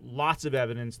there's lots of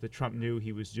evidence that Trump knew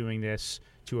he was doing this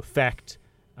to affect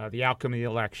the outcome of the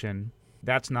election.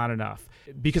 That's not enough,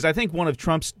 because I think one of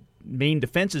Trump's main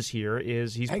defenses here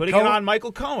is he's putting it on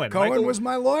Michael Cohen. Cohen was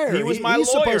my lawyer. He was my lawyer.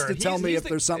 He's supposed to tell me if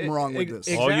there's something wrong with this.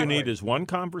 Exactly. All you need is one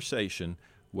conversation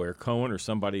where Cohen or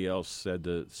somebody else said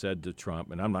to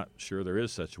Trump, and I'm not sure there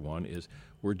is such one, is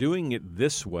we're doing it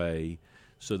this way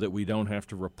so that we don't have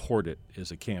to report it as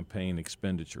a campaign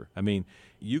expenditure. I mean,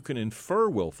 you can infer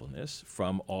willfulness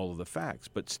from all of the facts,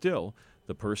 but still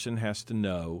the person has to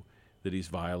know that he's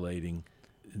violating,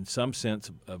 in some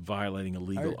sense, violating a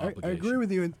legal obligation. I agree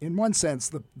with you. In one sense,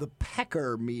 the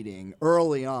Pecker meeting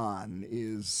early on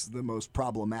is the most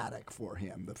problematic for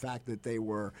him. The fact that they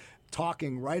were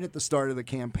talking right at the start of the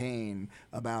campaign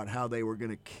about how they were going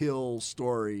to kill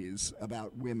stories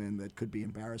about women that could be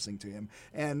embarrassing to him.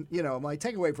 And, my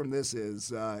takeaway from this is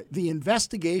the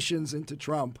investigations into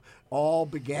Trump all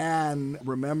began,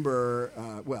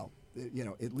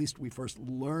 at least we first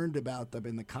learned about them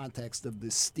in the context of the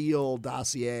Steele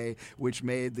dossier, which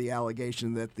made the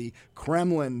allegation that the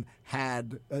Kremlin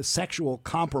had a sexual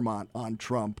compromise on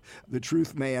Trump. The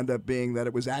truth may end up being that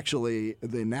it was actually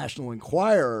the National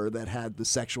Enquirer that had the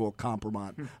sexual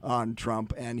compromise on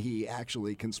Trump, and he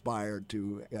actually conspired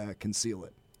to conceal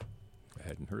it. I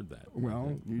hadn't heard that.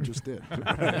 Well, you just did.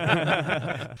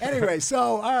 Anyway,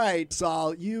 all right,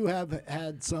 Saul, you have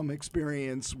had some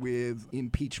experience with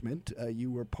impeachment.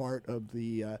 You were part of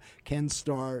the Ken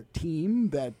Starr team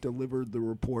that delivered the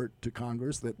report to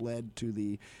Congress that led to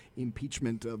the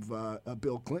impeachment of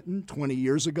Bill Clinton 20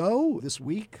 years ago this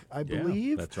week, I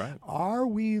believe. That's right. Are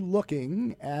we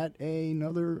looking at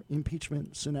another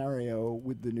impeachment scenario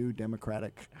with the new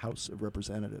Democratic House of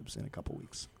Representatives in a couple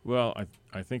weeks? Well,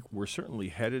 I think we're certainly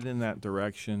headed in that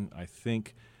direction. I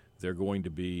think they're going to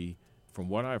be, from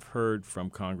what I've heard from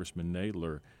Congressman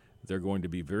Nadler, they're going to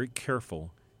be very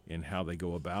careful in how they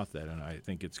go about that. And I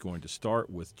think it's going to start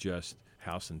with just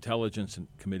House Intelligence and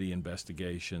Committee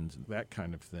investigations, that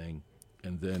kind of thing,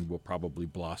 and then will probably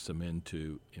blossom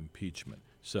into impeachment.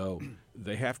 So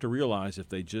they have to realize if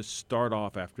they just start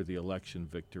off after the election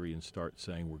victory and start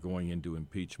saying we're going into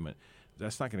impeachment,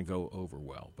 that's not going to go over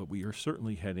well. But we are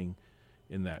certainly heading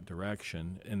in that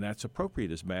direction, and that's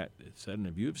appropriate, as Matt said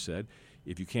and you have said.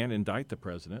 If you can't indict the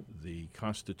president, the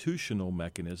constitutional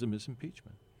mechanism is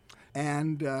impeachment.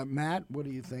 And Matt, what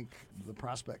do you think the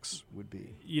prospects would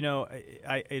be?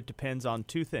 It depends on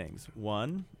two things.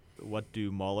 One, what do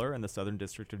Mueller and the Southern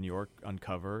District of New York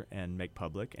uncover and make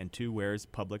public? And two, where's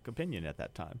public opinion at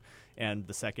that time? And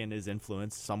the second is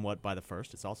influenced somewhat by the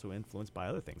first. It's also influenced by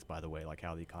other things, by the way, like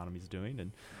how the economy is doing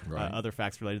and other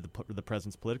facts related to the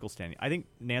president's political standing. I think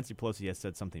Nancy Pelosi has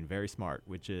said something very smart,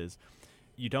 which is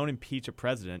you don't impeach a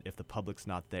president if the public's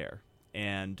not there.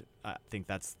 And I think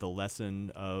that's the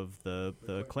lesson of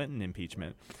the Clinton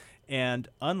impeachment. And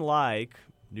unlike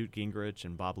Newt Gingrich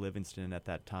and Bob Livingston at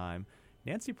that time,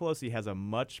 Nancy Pelosi has a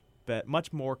much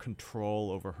more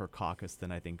control over her caucus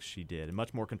than I think she did, and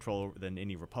much more control than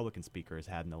any Republican speaker has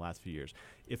had in the last few years.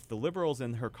 If the liberals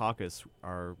in her caucus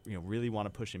are really want to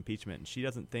push impeachment and she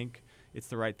doesn't think it's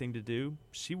the right thing to do,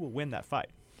 she will win that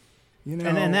fight. And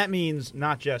then that means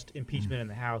not just impeachment in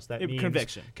the House. That means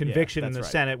conviction in the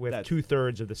Senate with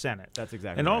 2/3 of the Senate. That's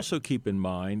exactly and right. Also keep in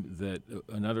mind that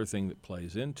another thing that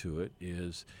plays into it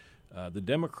is the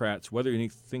Democrats, whether you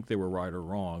think they were right or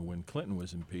wrong, when Clinton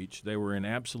was impeached, they were in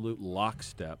absolute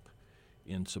lockstep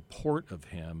in support of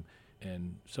him.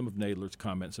 And some of Nadler's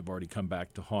comments have already come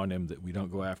back to haunt him that we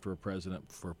don't go after a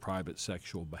president for private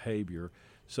sexual behavior.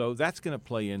 So that's going to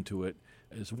play into it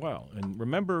as well. And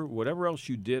remember, whatever else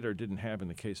you did or didn't have in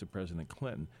the case of President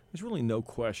Clinton, there's really no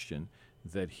question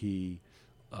that he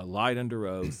lied under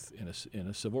oath in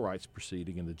a civil rights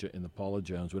proceeding in the Paula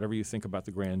Jones. Whatever you think about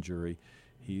the grand jury,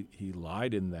 he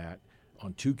lied in that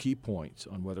on two key points: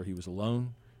 on whether he was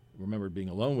alone, remember being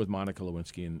alone with Monica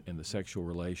Lewinsky in the sexual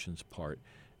relations part,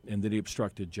 and that he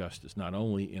obstructed justice, not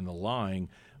only in the lying,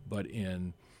 but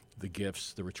in the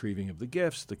gifts, the retrieving of the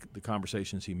gifts, the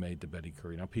conversations he made to Betty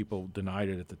Curry. Now, people denied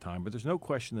it at the time, but there's no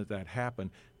question that happened.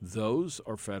 Those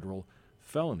are federal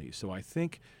felonies. So I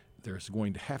think there's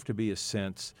going to have to be a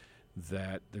sense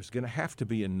that there's going to have to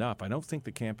be enough. I don't think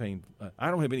the campaign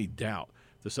I don't have any doubt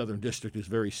the Southern District is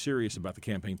very serious about the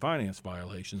campaign finance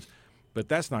violations, but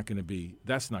that's not going to be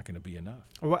enough.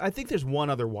 Well, I think there's one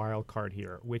other wild card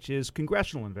here, which is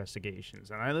congressional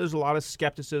investigations. And I know there's a lot of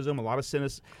skepticism, a lot of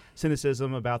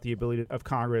cynicism about the ability of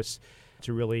Congress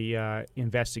to really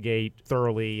investigate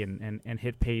thoroughly and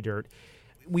hit pay dirt.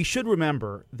 We should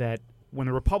remember that when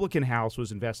the Republican House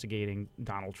was investigating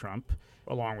Donald Trump,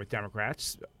 along with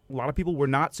Democrats, a lot of people were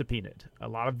not subpoenaed. A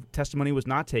lot of testimony was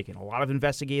not taken. A lot of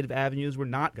investigative avenues were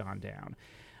not gone down.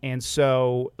 And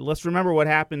so let's remember what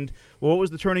happened. Well, what was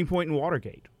the turning point in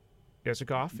Watergate?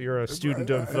 Isikoff, you're a student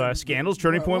of scandals.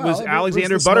 Turning point was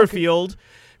Alexander Butterfield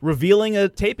revealing a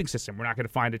taping system. We're not going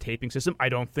to find a taping system, I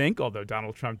don't think, although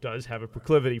Donald Trump does have a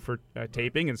proclivity for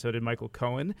taping, and so did Michael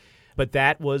Cohen. But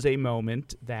that was a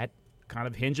moment that kind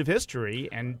of hinge of history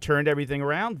and turned everything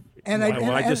around. And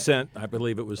I dissent. I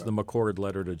believe it was the McCord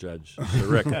letter to Judge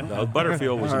Sirica.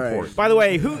 Butterfield was important. By the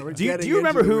way, do you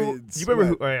remember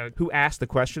who asked the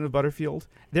question of Butterfield?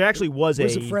 There actually was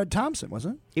it Fred Thompson,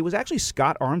 wasn't it? It was actually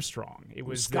Scott Armstrong. It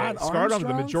was Scott Armstrong,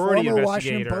 the majority former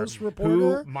investigator. Washington Post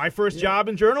reporter. My first job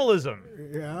in journalism.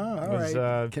 Yeah, all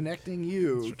right. Connecting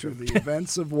you to the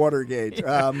events of Watergate.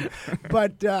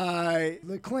 But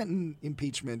the Clinton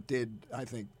impeachment did, I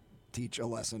think, teach a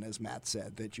lesson, as Matt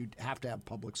said, that you have to have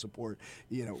public support.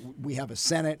 You know, we have a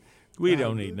Senate. We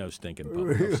don't need no stinking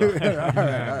public. All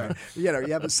right. You know,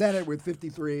 you have a Senate with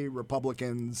 53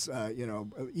 Republicans,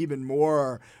 even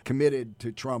more committed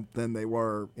to Trump than they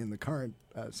were in the current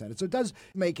Senate. So it does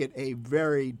make it a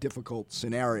very difficult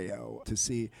scenario to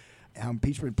see how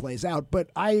impeachment plays out.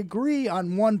 But I agree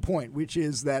on one point, which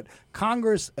is that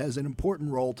Congress has an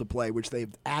important role to play, which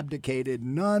they've abdicated.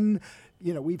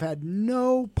 We've had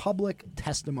no public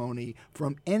testimony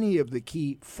from any of the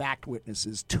key fact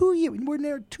witnesses. We're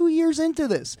near 2 years into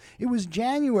this. It was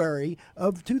January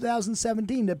of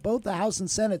 2017 that both the House and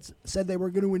Senate said they were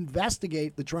going to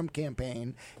investigate the Trump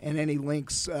campaign and any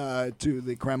links to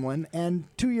the Kremlin. And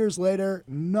 2 years later,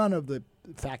 none of the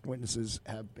fact witnesses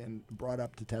have been brought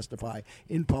up to testify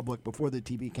in public before the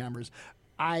TV cameras.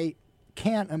 I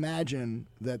can't imagine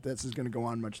that this is going to go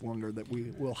on much longer, that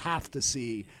we will have to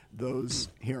see those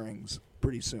hearings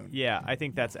pretty soon. Yeah, I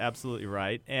think that's absolutely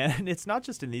right. And it's not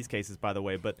just in these cases, by the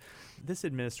way, but this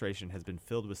administration has been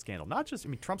filled with scandal. Not just,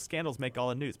 Trump scandals make all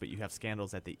the news, but you have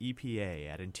scandals at the EPA,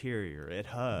 at Interior, at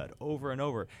HUD, over and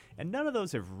over. And none of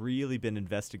those have really been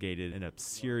investigated in a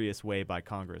serious way by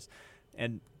Congress.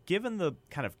 And given the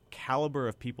kind of caliber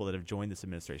of people that have joined this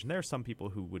administration, there are some people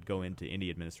who would go into any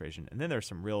administration, and then there's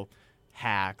some real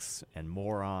hacks and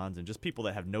morons and just people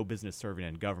that have no business serving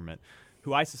in government,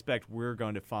 who I suspect we're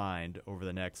going to find over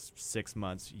the next 6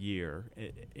 months, year,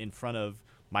 in front of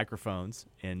microphones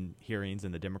in hearings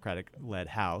in the Democratic-led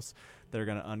House that are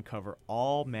going to uncover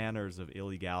all manners of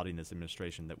illegality in this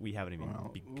administration that we haven't even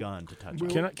begun to touch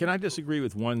on. Can I disagree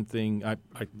with one thing? I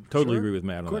totally agree with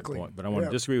Matt on that point, but I want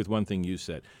to disagree with one thing you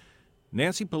said.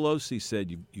 Nancy Pelosi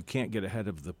said you can't get ahead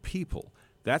of the people.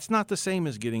 That's not the same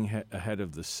as getting ahead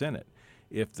of the Senate.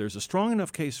 If there's a strong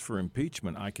enough case for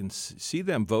impeachment, I can see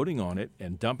them voting on it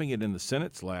and dumping it in the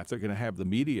Senate's lap. They're going to have the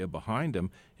media behind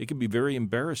them. It can be very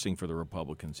embarrassing for the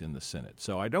Republicans in the Senate.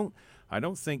 So I don't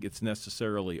think it's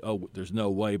necessarily, there's no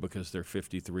way because there are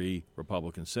 53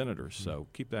 Republican senators. So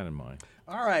keep that in mind.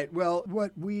 All right. Well,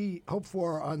 what we hope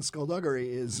for on Skullduggery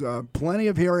is plenty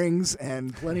of hearings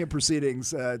and plenty of proceedings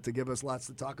to give us lots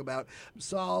to talk about.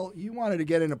 Saul, you wanted to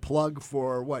get in a plug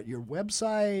for what? Your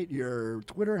website, your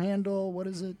Twitter handle? What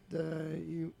is it?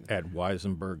 At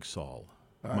Weisenberg Saul.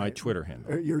 My Twitter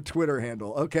handle. Your Twitter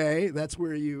handle. Okay, that's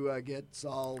where you get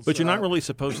Saul's. But you're not really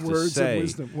supposed to say. Words of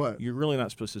wisdom. What? You're really not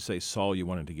supposed to say, Saul, you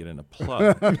wanted to get in a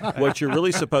plug. What you're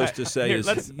really supposed to say is,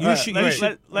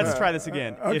 let's try this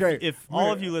again. Okay. If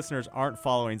all of you listeners aren't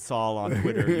following Saul on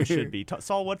Twitter, you should be.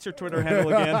 Saul, what's your Twitter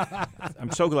handle again?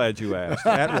 I'm so glad you asked.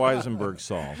 At Weisenberg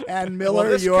Saul. And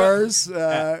Miller, yours?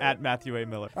 At Matthew A.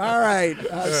 Miller. All right.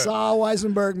 Saul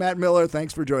Weisenberg, Matt Miller,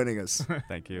 thanks for joining us.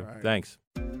 Thank you. Right. Thanks.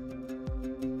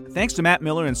 Thanks to Matt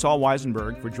Miller and Saul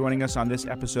Weisenberg for joining us on this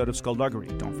episode of Skullduggery.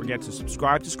 Don't forget to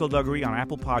subscribe to Skullduggery on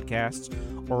Apple Podcasts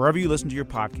or wherever you listen to your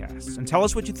podcasts. And tell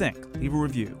us what you think. Leave a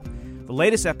review. The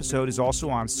latest episode is also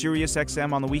on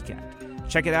SiriusXM on the weekend.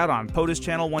 Check it out on POTUS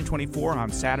Channel 124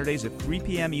 on Saturdays at 3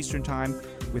 p.m. Eastern Time,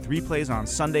 with replays on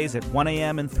Sundays at 1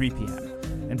 a.m. and 3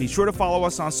 p.m. And be sure to follow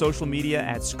us on social media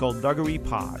at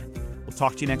SkullduggeryPod. We'll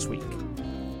talk to you next week.